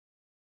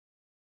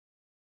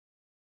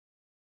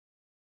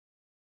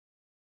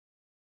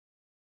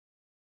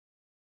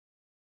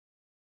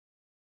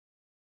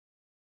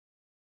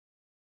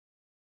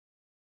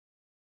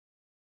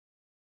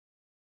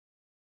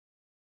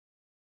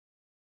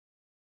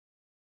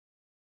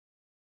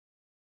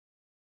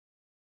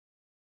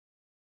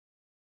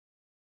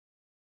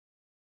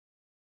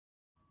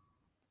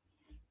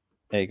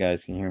hey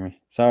guys, can you hear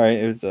me? Sorry,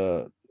 it was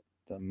the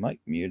mic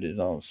muted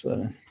all of a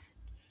sudden.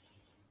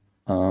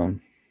 Okay,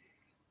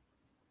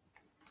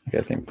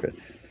 I think we're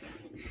good.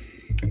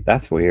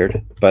 That's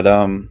weird. But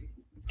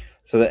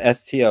so the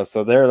STO,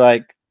 so they're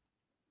like,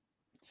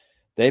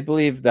 they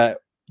believe that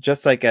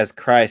just like as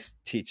Christ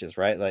teaches,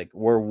 right? Like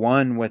we're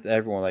one with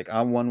everyone. Like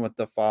I'm one with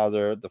the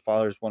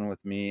Father's one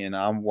with me, and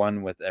I'm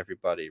one with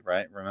everybody,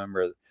 right?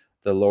 Remember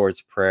the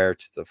Lord's Prayer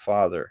to the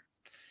Father.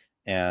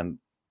 And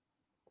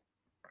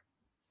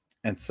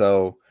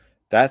so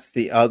that's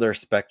the other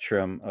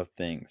spectrum of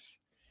things.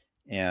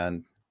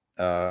 And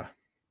uh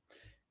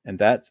and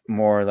that's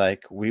more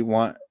like we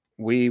want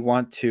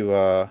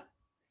to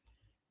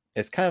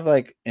it's kind of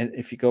like,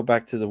 if you go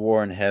back to the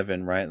war in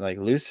heaven, right? Like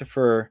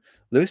Lucifer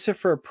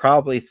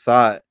probably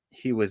thought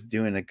he was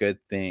doing a good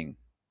thing.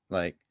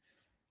 Like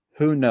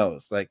who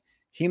knows? Like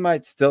he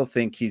might still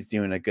think he's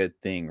doing a good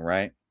thing,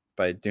 right?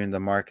 By doing the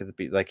mark of the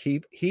beast. Like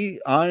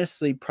he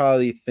honestly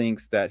probably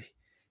thinks that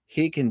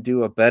he can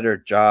do a better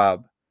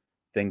job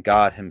than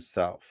God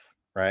himself,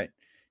 right?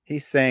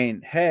 He's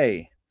saying,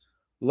 "Hey,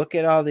 look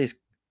at all these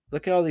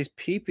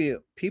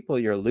people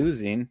you're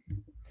losing,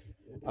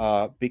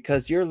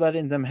 because you're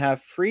letting them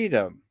have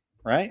freedom,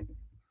 right?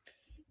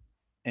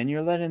 And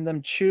you're letting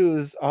them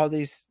choose all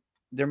these.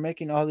 They're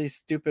making all these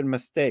stupid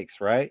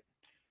mistakes, right?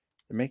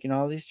 They're making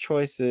all these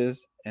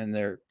choices, and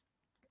they're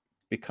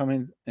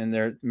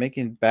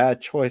making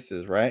bad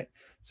choices, right?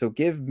 So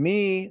give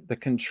me the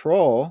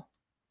control,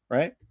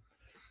 right?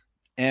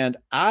 And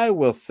I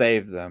will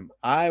save them.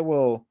 I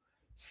will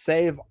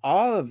save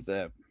all of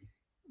them,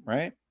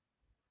 right?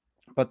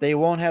 but they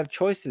won't have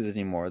choices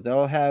anymore.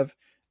 They'll have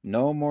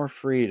no more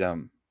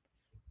freedom.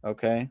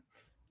 Okay.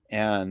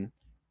 And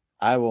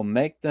I will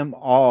make them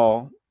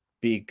all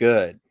be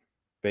good,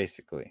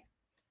 basically,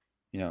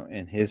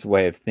 in his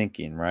way of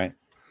thinking, right?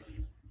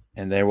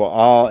 And they will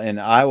all, and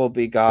I will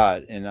be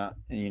God, and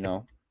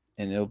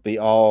it'll be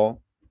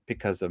all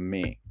because of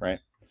me, right?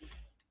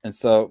 And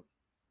so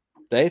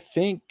they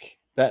think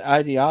that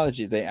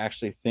ideology, they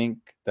actually think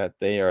that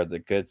they are the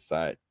good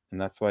side. And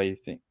that's why you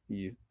think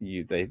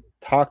they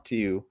talk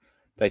to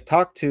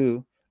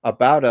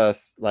about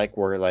us like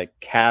we're like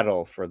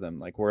cattle for them,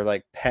 like we're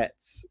like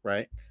pets,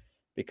 right?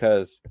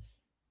 Because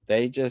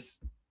they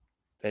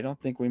don't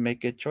think we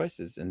make good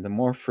choices. And the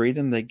more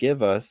freedom they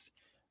give us,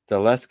 the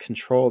less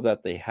control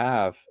that they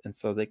have. And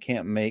so they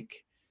can't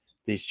make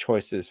these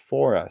choices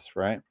for us,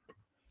 right?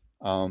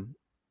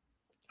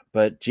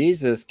 But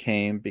Jesus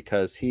came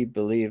because he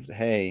believed,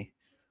 hey,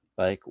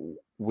 like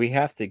we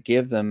have to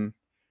give them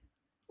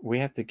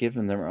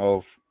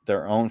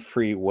their own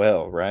free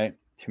will, right?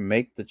 To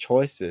make the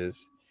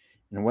choices.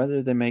 And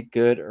whether they make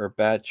good or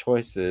bad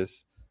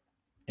choices,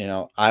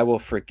 I will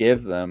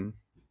forgive them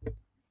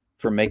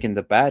for making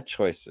the bad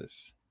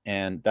choices.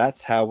 And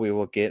that's how we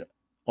will get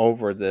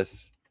over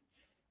this.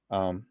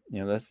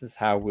 This is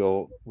how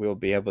we'll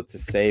be able to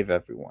save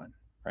everyone,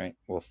 right?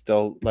 We'll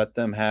still let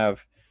them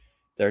have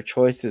their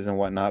choices and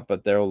whatnot,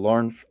 but they'll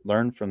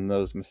learn from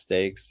those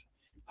mistakes.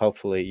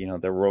 Hopefully,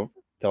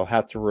 they'll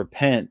have to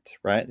repent,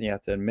 right? You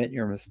have to admit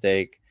your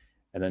mistake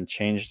and then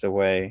change the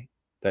way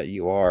that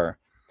you are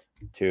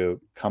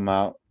to come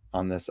out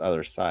on this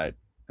other side.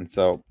 And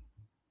so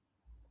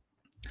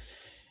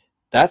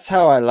that's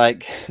how I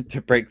like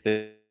to break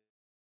the.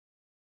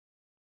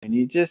 And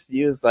you just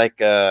use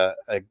like a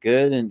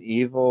good and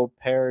evil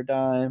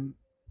paradigm,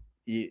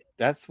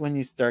 that's when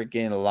you start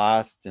getting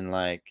lost in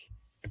like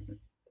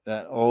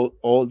that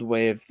old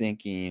way of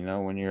thinking,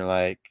 when you're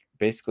like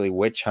basically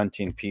witch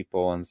hunting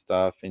people and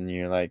stuff, and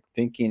you're like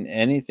thinking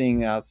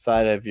anything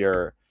outside of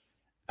your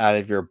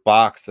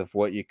box of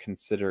what you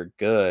consider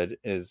good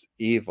is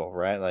evil,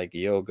 right? Like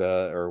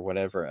yoga or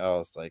whatever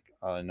else. Like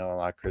I know a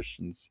lot of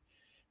Christians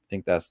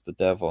think that's the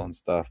devil and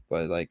stuff,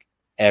 but like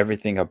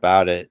everything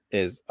about it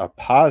is a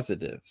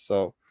positive.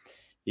 So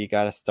you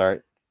got to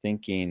start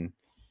thinking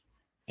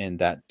in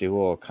that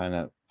dual kind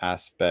of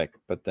aspect.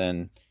 But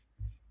then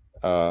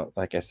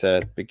like I said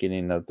at the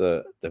beginning of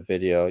the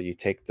video, you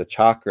take the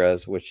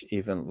chakras, which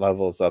even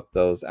levels up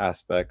those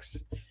aspects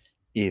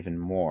even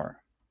more.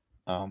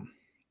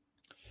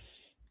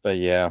 But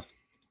yeah.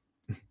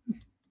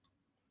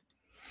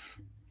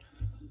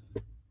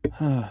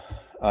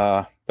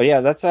 But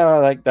yeah, that's how I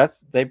like.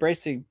 They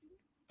basically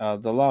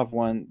the law of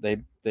one.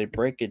 They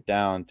break it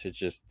down to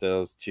just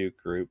those two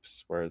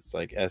groups where it's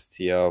like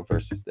STO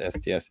versus the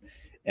STS,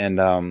 and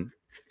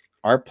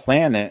our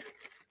planet.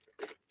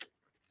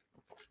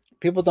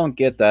 People don't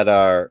get that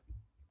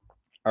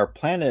our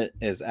planet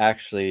is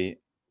actually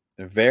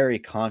very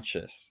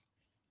conscious.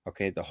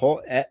 Okay, the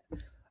whole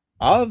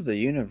all of the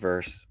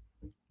universe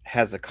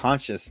has a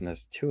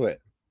consciousness to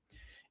it.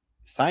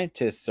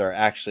 Scientists are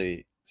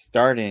actually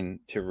starting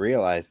to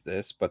realize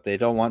this, but they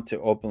don't want to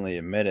openly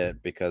admit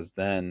it because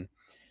then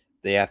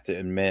they have to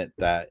admit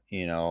that,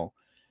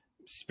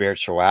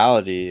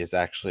 spirituality is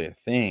actually a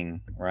thing,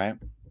 right?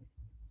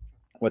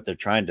 What they're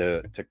trying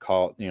to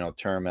call,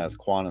 term as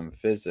quantum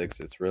physics,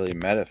 it's really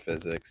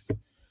metaphysics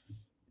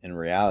in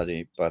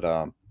reality,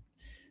 but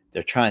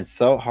they're trying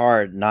so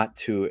hard not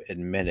to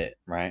admit it,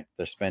 right?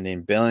 They're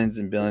spending billions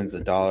and billions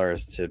of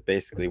dollars to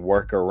basically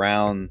work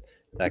around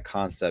that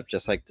concept,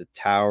 just like the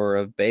Tower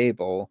of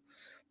Babel.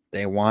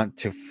 They want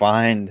to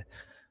find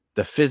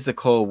the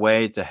physical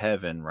way to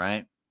heaven,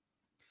 right?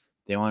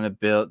 They want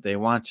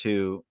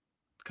to,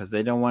 because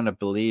they don't want to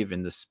believe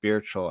in the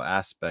spiritual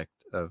aspect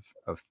of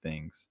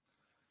things.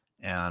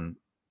 And,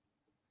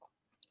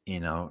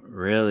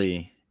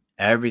 really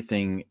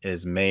everything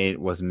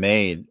was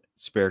made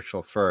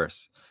spiritual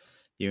first.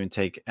 Even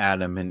take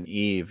Adam and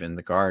Eve in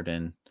the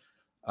garden.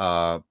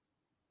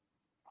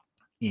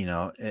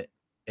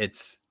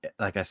 It's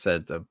like I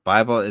said, the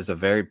Bible is a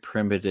very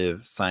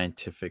primitive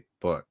scientific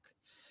book.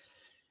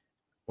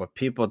 What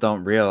people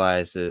don't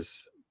realize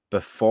is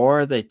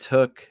before they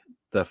took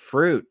the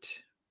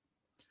fruit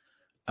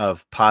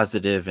of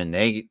positive and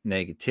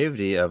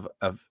negativity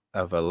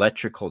of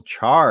electrical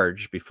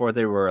charge, before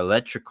they were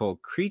electrical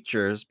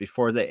creatures,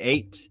 before they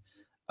ate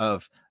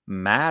of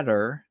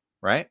matter,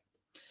 right?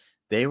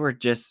 They were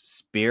just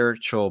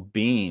spiritual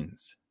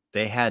beings.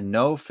 They had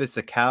no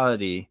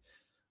physicality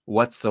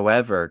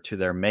whatsoever to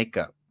their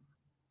makeup.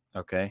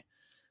 Okay.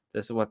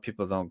 This is what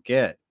people don't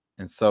get.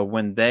 And so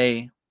when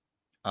they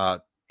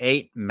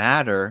ate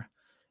matter,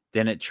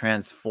 then it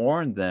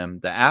transformed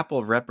them. The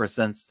apple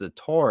represents the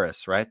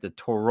torus, right? The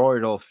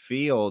toroidal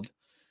field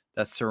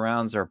that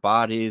surrounds our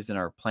bodies and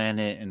our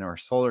planet and our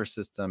solar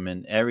system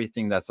and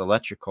everything that's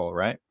electrical,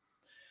 right?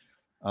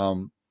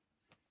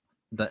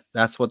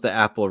 That's what the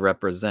apple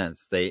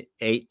represents. They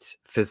ate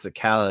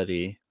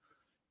physicality,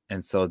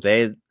 and so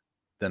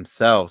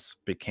themselves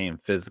became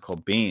physical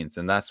beings.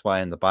 And that's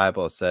why in the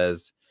Bible it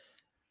says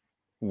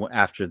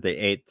after they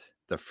ate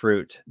the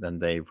fruit, then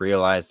they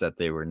realized that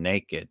they were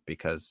naked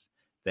because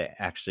they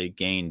actually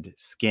gained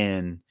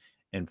skin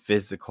and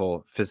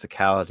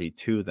physicality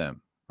to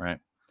them, right?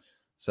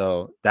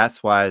 So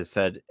that's why it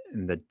said,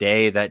 in the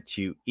day that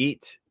you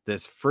eat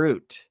this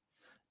fruit,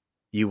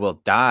 you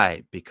will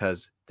die,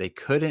 because they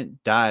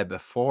couldn't die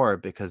before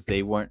because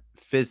they weren't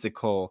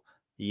physical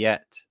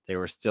yet. They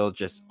were still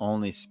just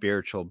only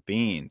spiritual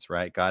beings,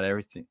 right? God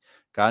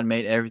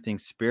made everything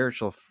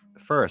spiritual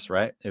first,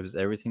 right?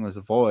 Everything was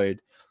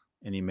void,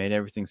 and he made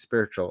everything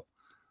spiritual.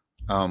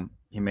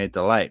 He made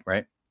the light,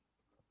 right?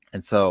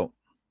 And so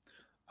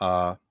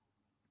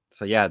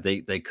yeah,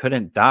 they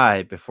couldn't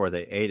die before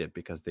they ate it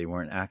because they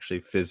weren't actually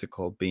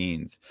physical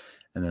beings.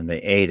 And then they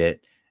ate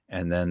it,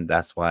 and then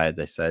that's why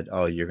they said,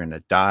 oh, you're going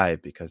to die,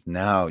 because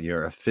now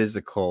you're a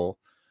physical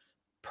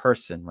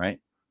person, right?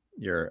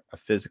 You're a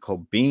physical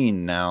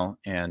being now,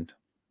 and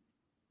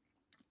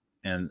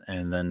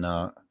then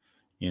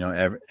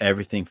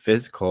everything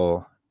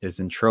physical is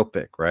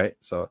entropic, right?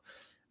 So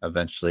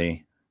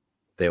eventually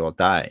they will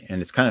die.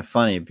 And it's kind of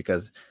funny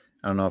because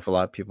I don't know if a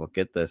lot of people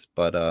get this,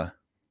 but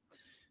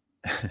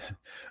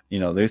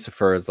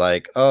Lucifer is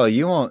like, oh,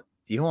 you won't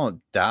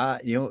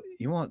die, you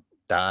won't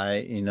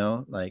die,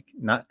 like,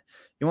 not,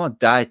 you won't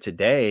die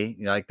today.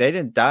 Like, they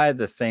didn't die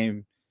the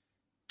same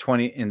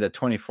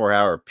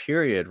 24-hour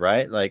period,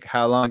 right? Like,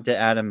 how long did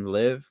Adam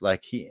live?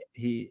 Like, he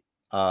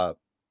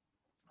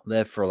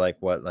lived for like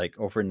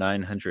over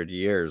 900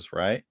 years,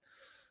 right?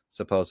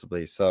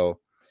 Supposedly. So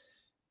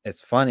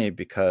it's funny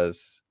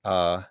because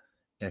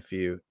if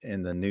you,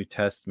 in the New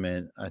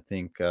Testament, I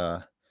think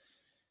it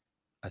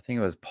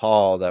was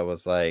Paul that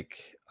was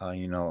like,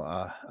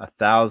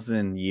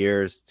 1,000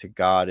 years to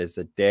God is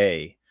a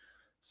day.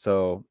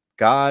 So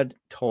God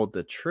told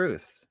the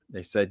truth.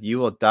 They said, you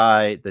will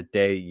die the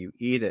day you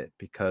eat it,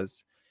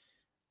 because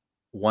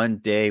one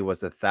day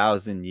was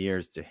 1,000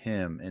 years to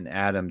him, and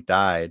Adam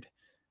died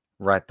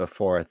right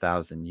before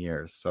 1,000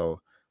 years. So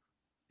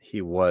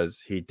he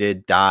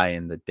did die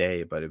in the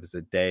day, but it was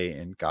a day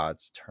in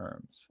God's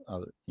terms,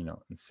 in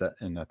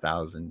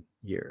 1,000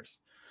 years.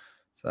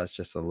 So that's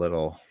just a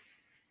little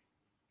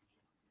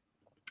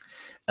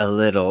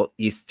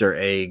Easter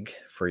egg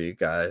for you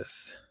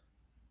guys.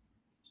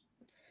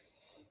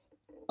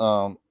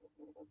 But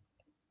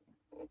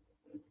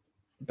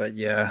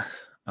yeah,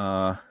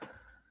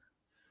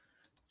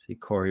 see,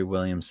 Corey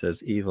Williams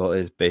says evil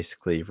is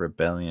basically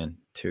rebellion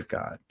to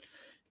God.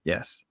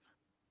 Yes.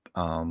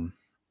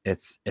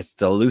 It's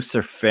the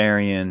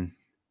Luciferian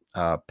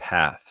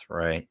path,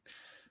 right?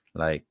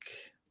 Like,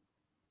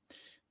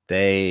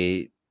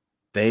 they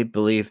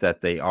believe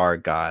that they are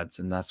gods,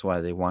 and that's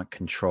why they want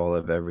control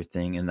of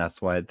everything, and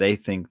that's why they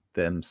think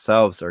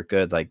themselves are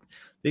good. Like,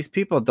 these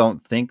people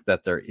don't think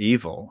that they're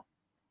evil.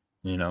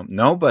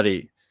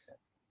 Nobody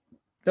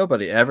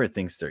ever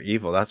thinks they're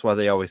evil. That's why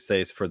they always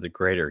say it's for the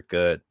greater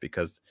good,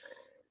 because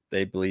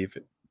they believe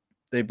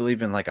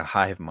in like a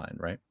hive mind,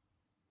 right?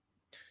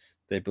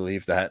 They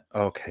believe that,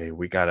 okay,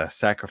 we gotta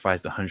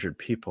sacrifice 100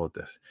 people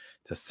to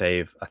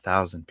save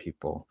 1,000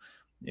 people.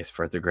 It's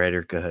for the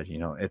greater good.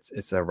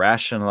 It's a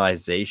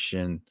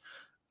rationalization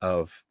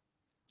of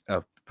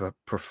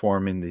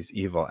performing these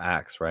evil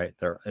acts, right?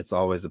 It's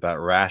always about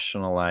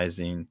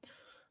rationalizing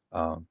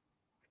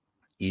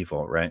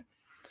evil, right?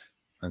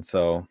 And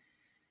so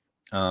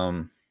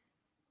yeah,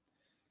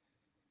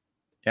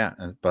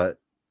 but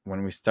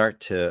when we start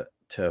to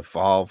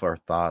evolve our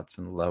thoughts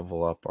and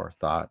level up our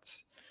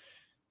thoughts,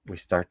 we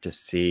start to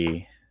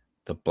see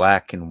the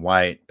black and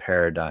white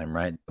paradigm,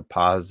 right? The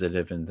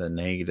positive and the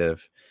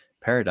negative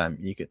paradigm.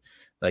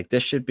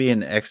 This should be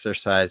an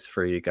exercise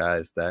for you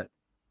guys, that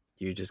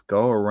you just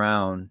go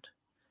around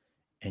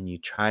and you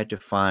try to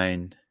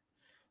find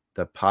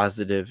the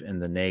positive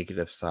and the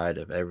negative side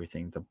of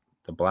everything,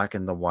 the black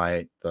and the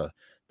white, the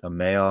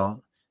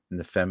male and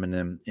the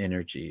feminine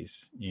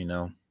energies.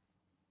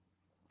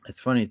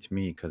 It's funny to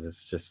me because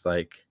it's just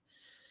like,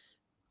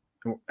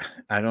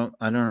 I don't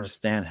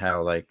understand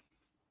how, like,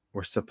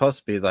 we're supposed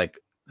to be like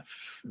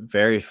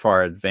very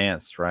far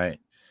advanced, right?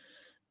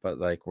 But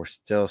like, we're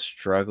still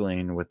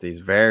struggling with these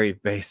very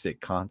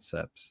basic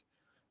concepts.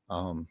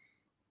 And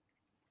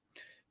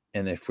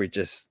if we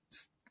just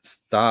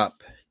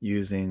stop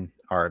using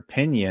our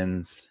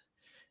opinions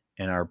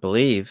and our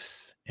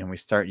beliefs, and we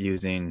start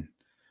using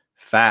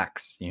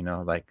facts,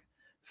 like,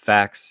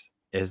 facts,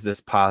 is this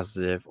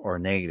positive or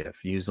negative?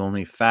 Use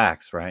only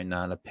facts, right?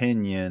 Not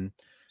opinion,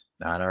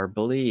 not our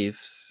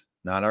beliefs,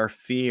 not our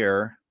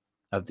fear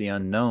of the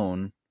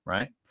unknown,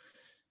 right?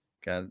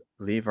 Gotta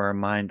leave our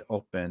mind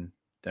open.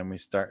 Then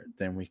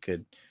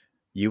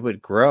you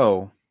would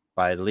grow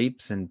by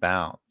leaps and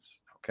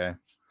bounds. Okay.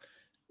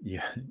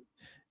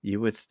 You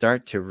would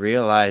start to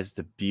realize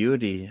the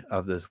beauty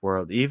of this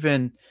world,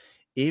 even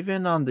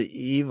on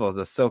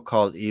the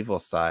so-called evil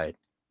side.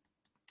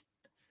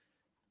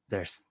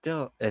 There's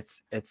still,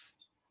 it's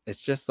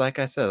just like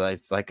I said,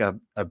 it's like a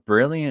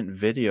brilliant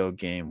video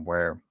game,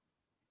 where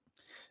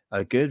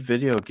a good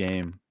video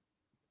game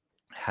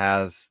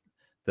has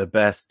the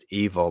best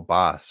evil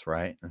boss,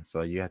 right? And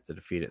so you have to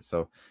defeat it.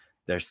 So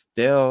there's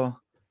still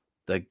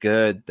the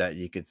good that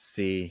you could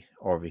see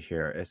over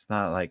here. It's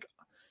not like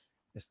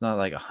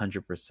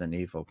 100%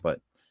 evil, but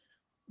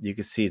you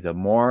can see the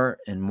more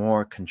and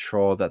more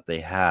control that they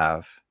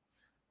have,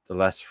 the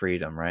less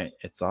freedom, right?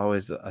 It's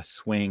always a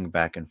swing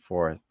back and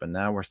forth. But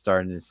now we're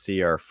starting to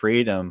see our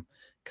freedom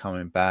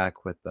coming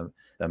back with the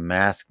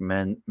mask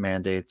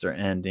mandates are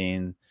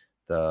ending,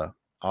 the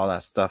all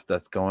that stuff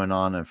that's going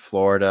on in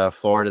Florida.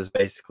 Florida is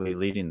basically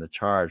leading the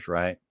charge,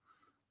 right?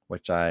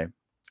 Which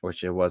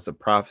it was a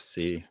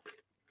prophecy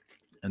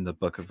in the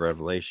book of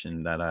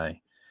Revelation that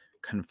I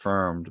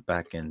confirmed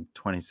back in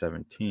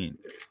 2017.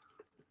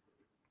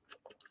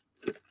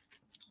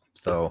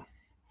 So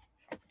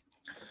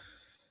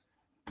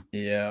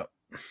yeah,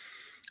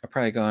 I'll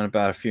probably go in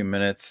about a few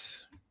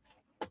minutes,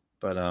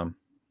 but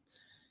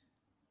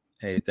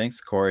hey, thanks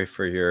Corey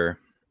for your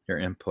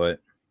input.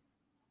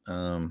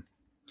 You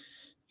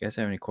guys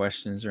have any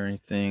questions or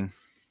anything?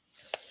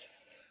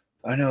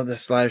 I know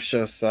this live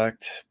show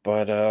sucked,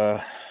 but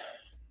I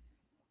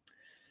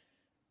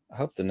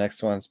hope the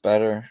next one's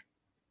better.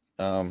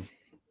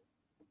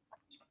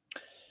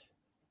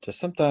 Just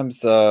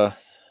sometimes I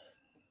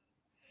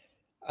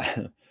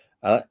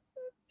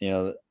you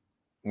know,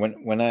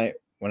 when I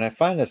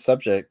find a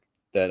subject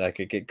that I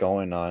could get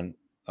going on,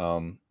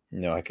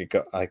 I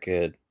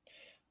could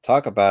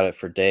talk about it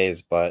for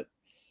days, but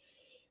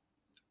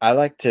I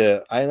like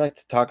to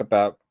talk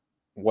about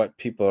what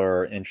people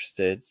are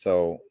interested.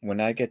 So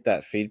when I get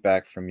that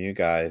feedback from you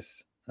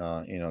guys,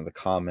 the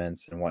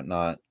comments and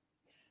whatnot,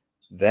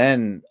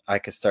 then I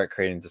could start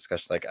creating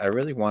discussion. Like I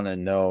really want to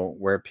know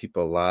where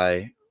people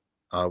lie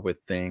with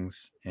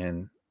things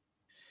and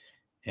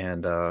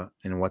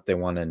what they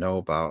want to know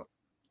about,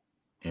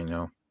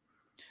 because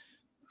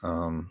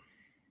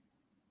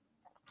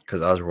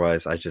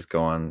otherwise I just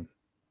go on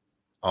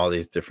all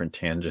these different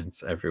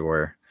tangents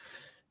everywhere,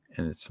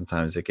 and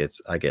sometimes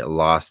I get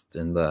lost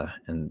in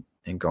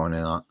going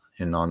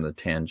in on the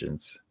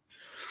tangents.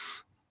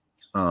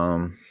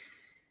 But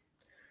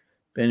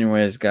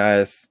anyways,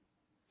 guys,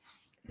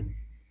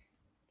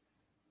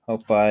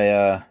 hope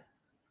I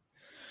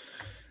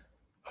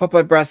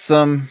brought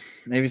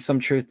maybe some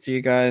truth to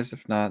you guys.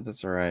 If not,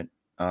 that's all right.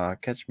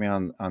 Catch me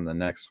on the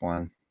next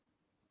one.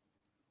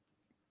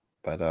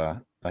 But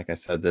like I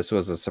said, this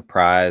was a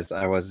surprise.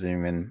 I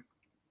wasn't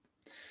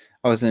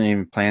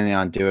even planning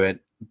on doing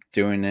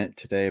it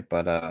today,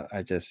 but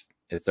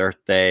it's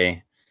Earth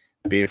Day,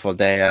 beautiful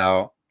day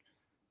out.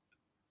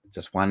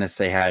 Just wanted to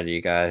say hi to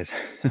you guys.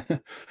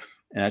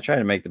 And I try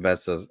to make the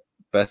best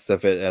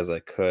of it as I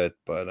could,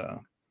 but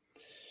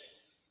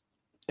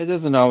it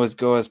doesn't always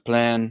go as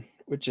planned,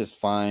 which is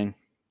fine.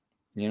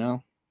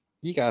 You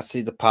gotta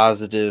see the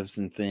positives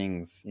and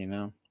things.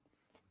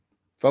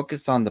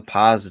 Focus on the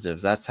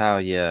positives. That's how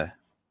you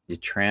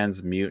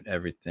transmute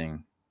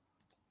everything,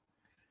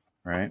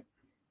 right?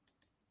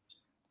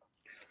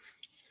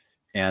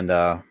 And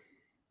man,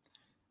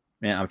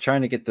 I'm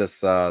trying to get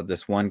this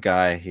one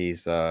guy.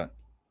 He's one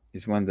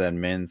of the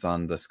admins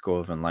on the School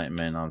of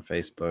Enlightenment on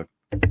Facebook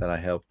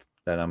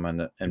that I'm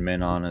an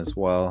admin on as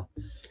well.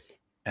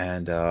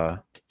 And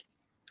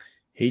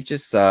he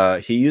just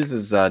he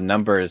uses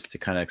numbers to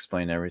kind of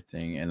explain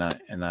everything, and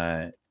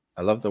I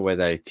love the way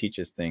that he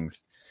teaches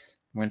things.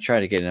 I'm gonna try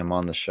to get him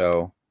on the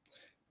show,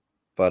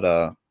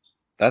 but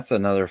that's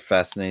another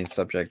fascinating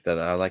subject that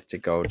I like to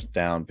go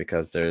down,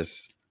 because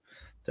there's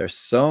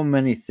so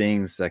many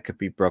things that could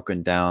be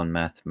broken down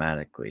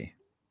mathematically.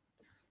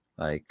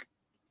 Like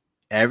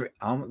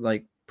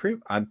I'm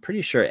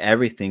pretty sure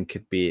everything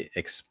could be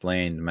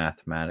explained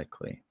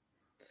mathematically,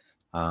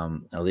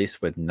 at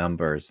least with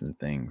numbers and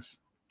things,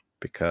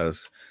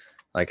 because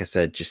like I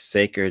said, just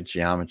sacred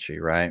geometry,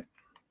 right?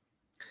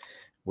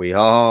 We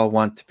all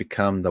want to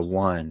become the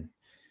one.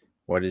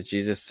 What did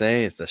Jesus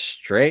say? It's a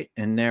straight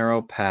and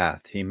narrow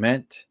path. He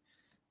meant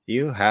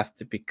you have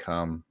to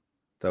become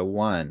the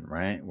one,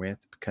 right? We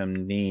have to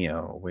become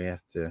Neo. We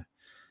have to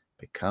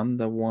become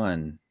the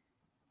one,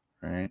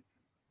 right?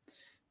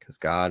 Because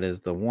God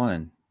is the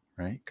one,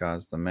 right?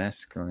 God's the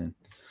masculine.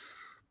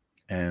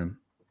 And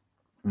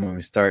when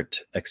we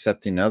start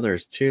accepting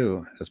others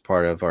too as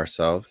part of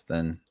ourselves,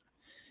 then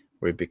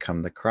we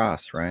become the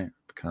cross, right?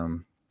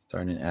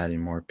 Starting adding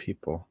more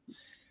people.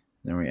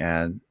 Then we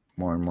add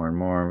more and more and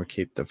more. We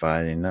keep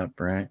dividing up,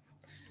 right?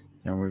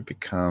 And we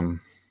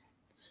become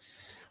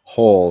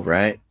whole,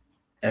 right?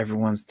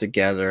 Everyone's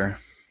together.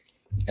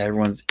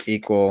 Everyone's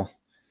equal.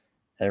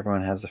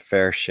 Everyone has a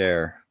fair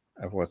share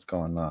of what's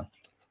going on.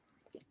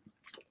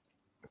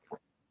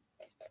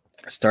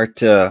 Start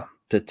to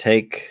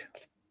take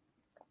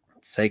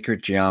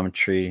sacred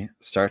geometry,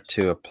 start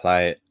to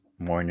apply it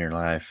more in your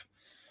life.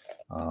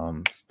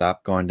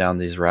 Stop going down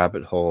these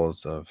rabbit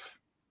holes of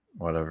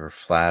whatever,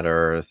 flat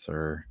earth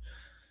or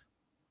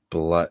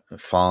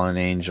fallen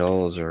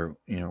angels or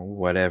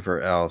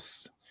whatever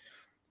else.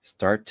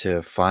 Start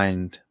to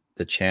find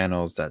the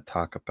channels that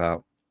talk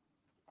about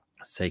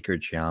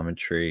sacred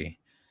geometry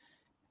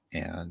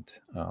and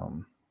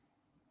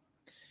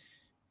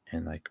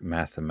and like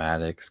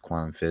mathematics,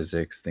 quantum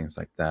physics, things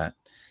like that.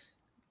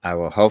 I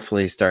will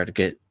hopefully start to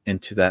get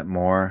into that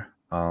more.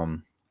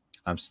 I'm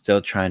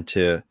still trying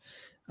to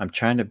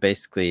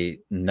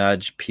basically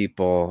nudge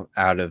people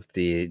out of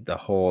the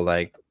whole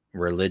like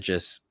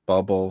religious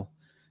bubble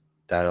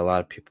that a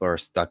lot of people are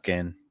stuck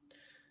in.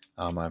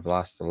 I've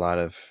lost a lot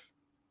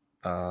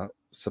of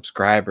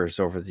subscribers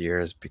over the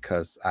years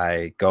because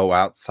I go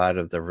outside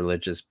of the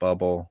religious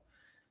bubble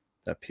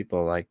that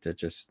people like to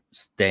just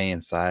stay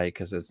inside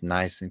because it's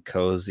nice and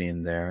cozy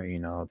in there. You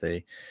know,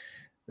 they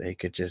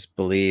could just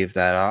believe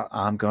that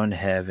I'm going to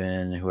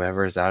heaven.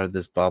 Whoever's out of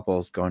this bubble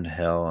is going to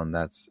hell, and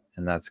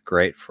that's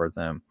great for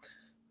them.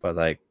 But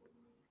like,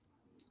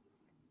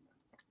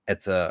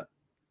 it's a,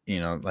 you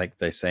know, like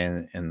they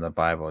say in the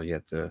Bible, you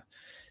have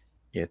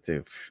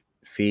to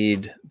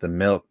feed the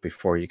milk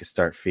before you can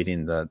start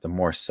feeding the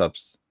more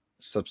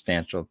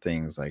substantial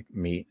things like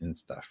meat and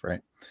stuff,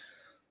 right?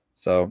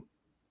 So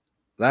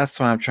that's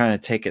why I'm trying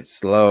to take it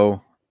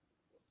slow.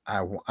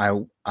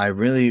 I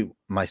really,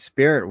 my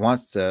spirit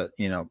wants to,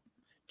 you know,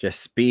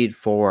 just speed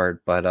forward,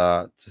 but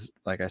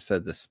like I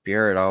said, the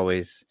spirit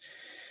always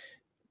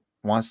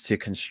wants to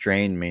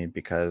constrain me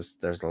because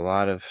there's a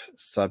lot of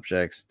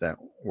subjects that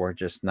we're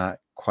just not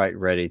quite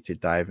ready to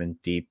dive in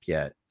deep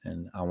yet,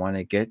 and I want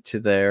to get to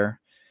there.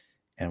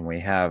 And we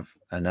have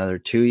another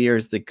 2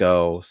 years to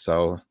go,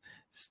 so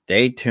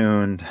stay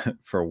tuned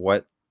for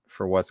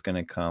what's going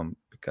to come,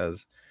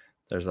 because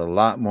there's a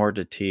lot more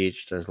to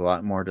teach, there's a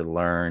lot more to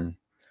learn,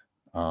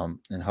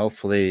 and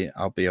hopefully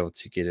I'll be able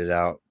to get it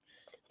out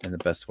in the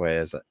best way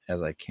as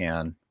I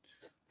can.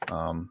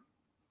 But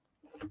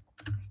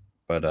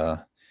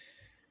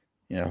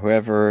you know,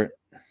 whoever,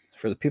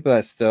 for the people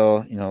that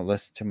still, you know,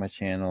 listen to my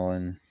channel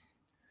and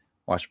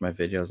watch my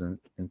videos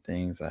and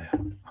things, I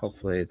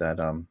hopefully that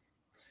I'm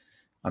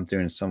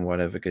doing somewhat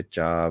of a good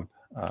job.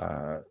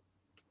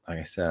 Like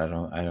I said,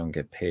 I don't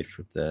get paid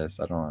for this.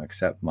 I don't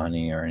accept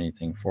money or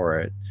anything for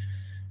it.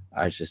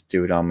 I just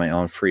do it on my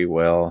own free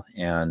will,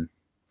 and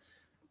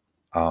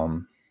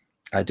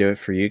I do it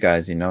for you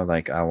guys. You know,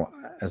 like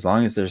as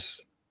long as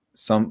there's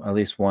at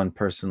least one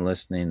person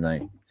listening,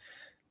 like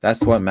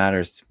that's what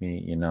matters to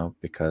me. You know,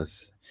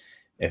 because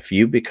if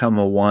you become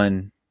a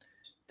one,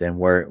 then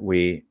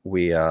we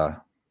you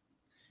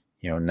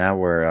know,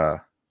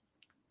 now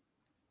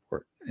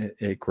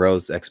it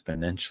grows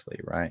exponentially,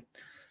 right?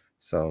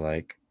 So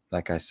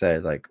like I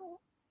said, like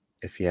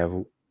if you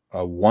have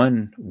a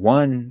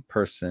one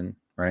person,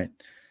 right,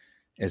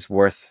 is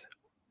worth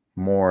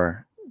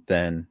more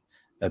than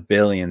a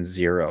billion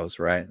zeros,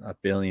 right? A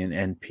billion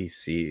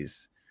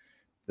NPCs.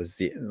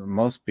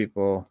 Most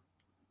people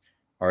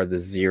are the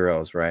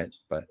zeros, right?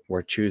 But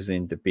we're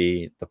choosing to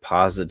be the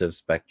positive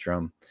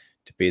spectrum,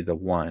 to be the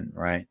one,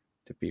 right?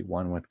 To be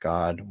one with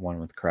God,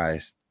 one with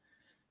Christ,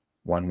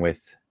 one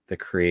with the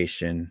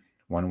creation,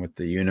 one with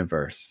the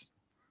universe.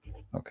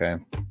 Okay.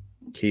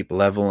 Keep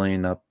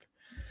leveling up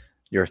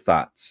your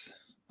thoughts.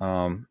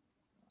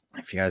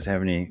 If you guys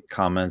have any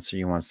comments or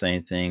you want to say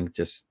anything,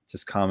 just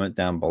comment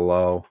down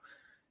below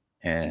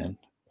and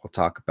we'll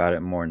talk about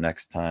it more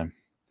next time.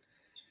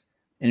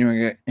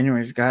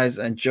 Anyways, guys,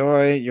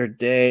 enjoy your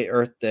day,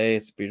 Earth Day.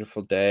 It's a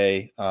beautiful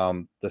day.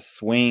 The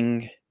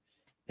swing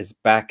is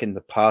back in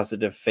the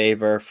positive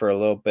favor for a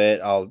little bit.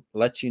 I'll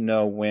let you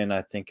know when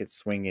I think it's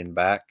swinging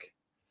back,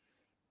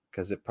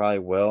 because it probably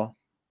will.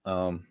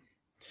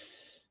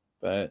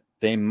 But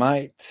they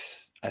might,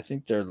 I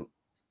think they're,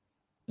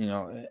 you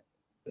know,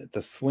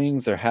 the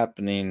swings are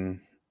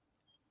happening.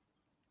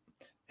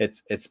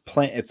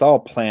 It's all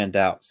planned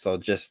out. So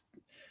just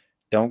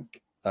don't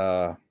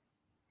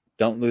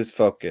lose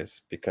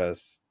focus,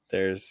 because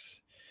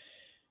there's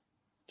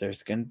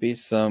going to be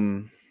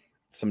some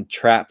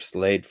traps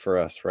laid for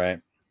us,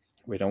 right?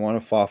 We don't want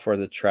to fall for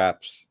the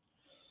traps.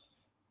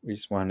 We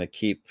just want to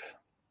keep,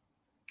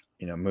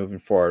 you know, moving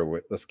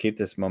forward. Let's keep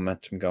this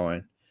momentum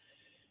going.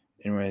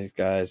 Anyways,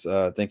 guys,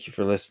 thank you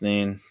for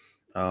listening.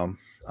 I'll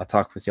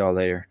talk with y'all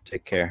later.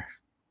 Take care.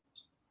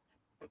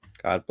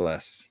 God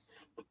bless.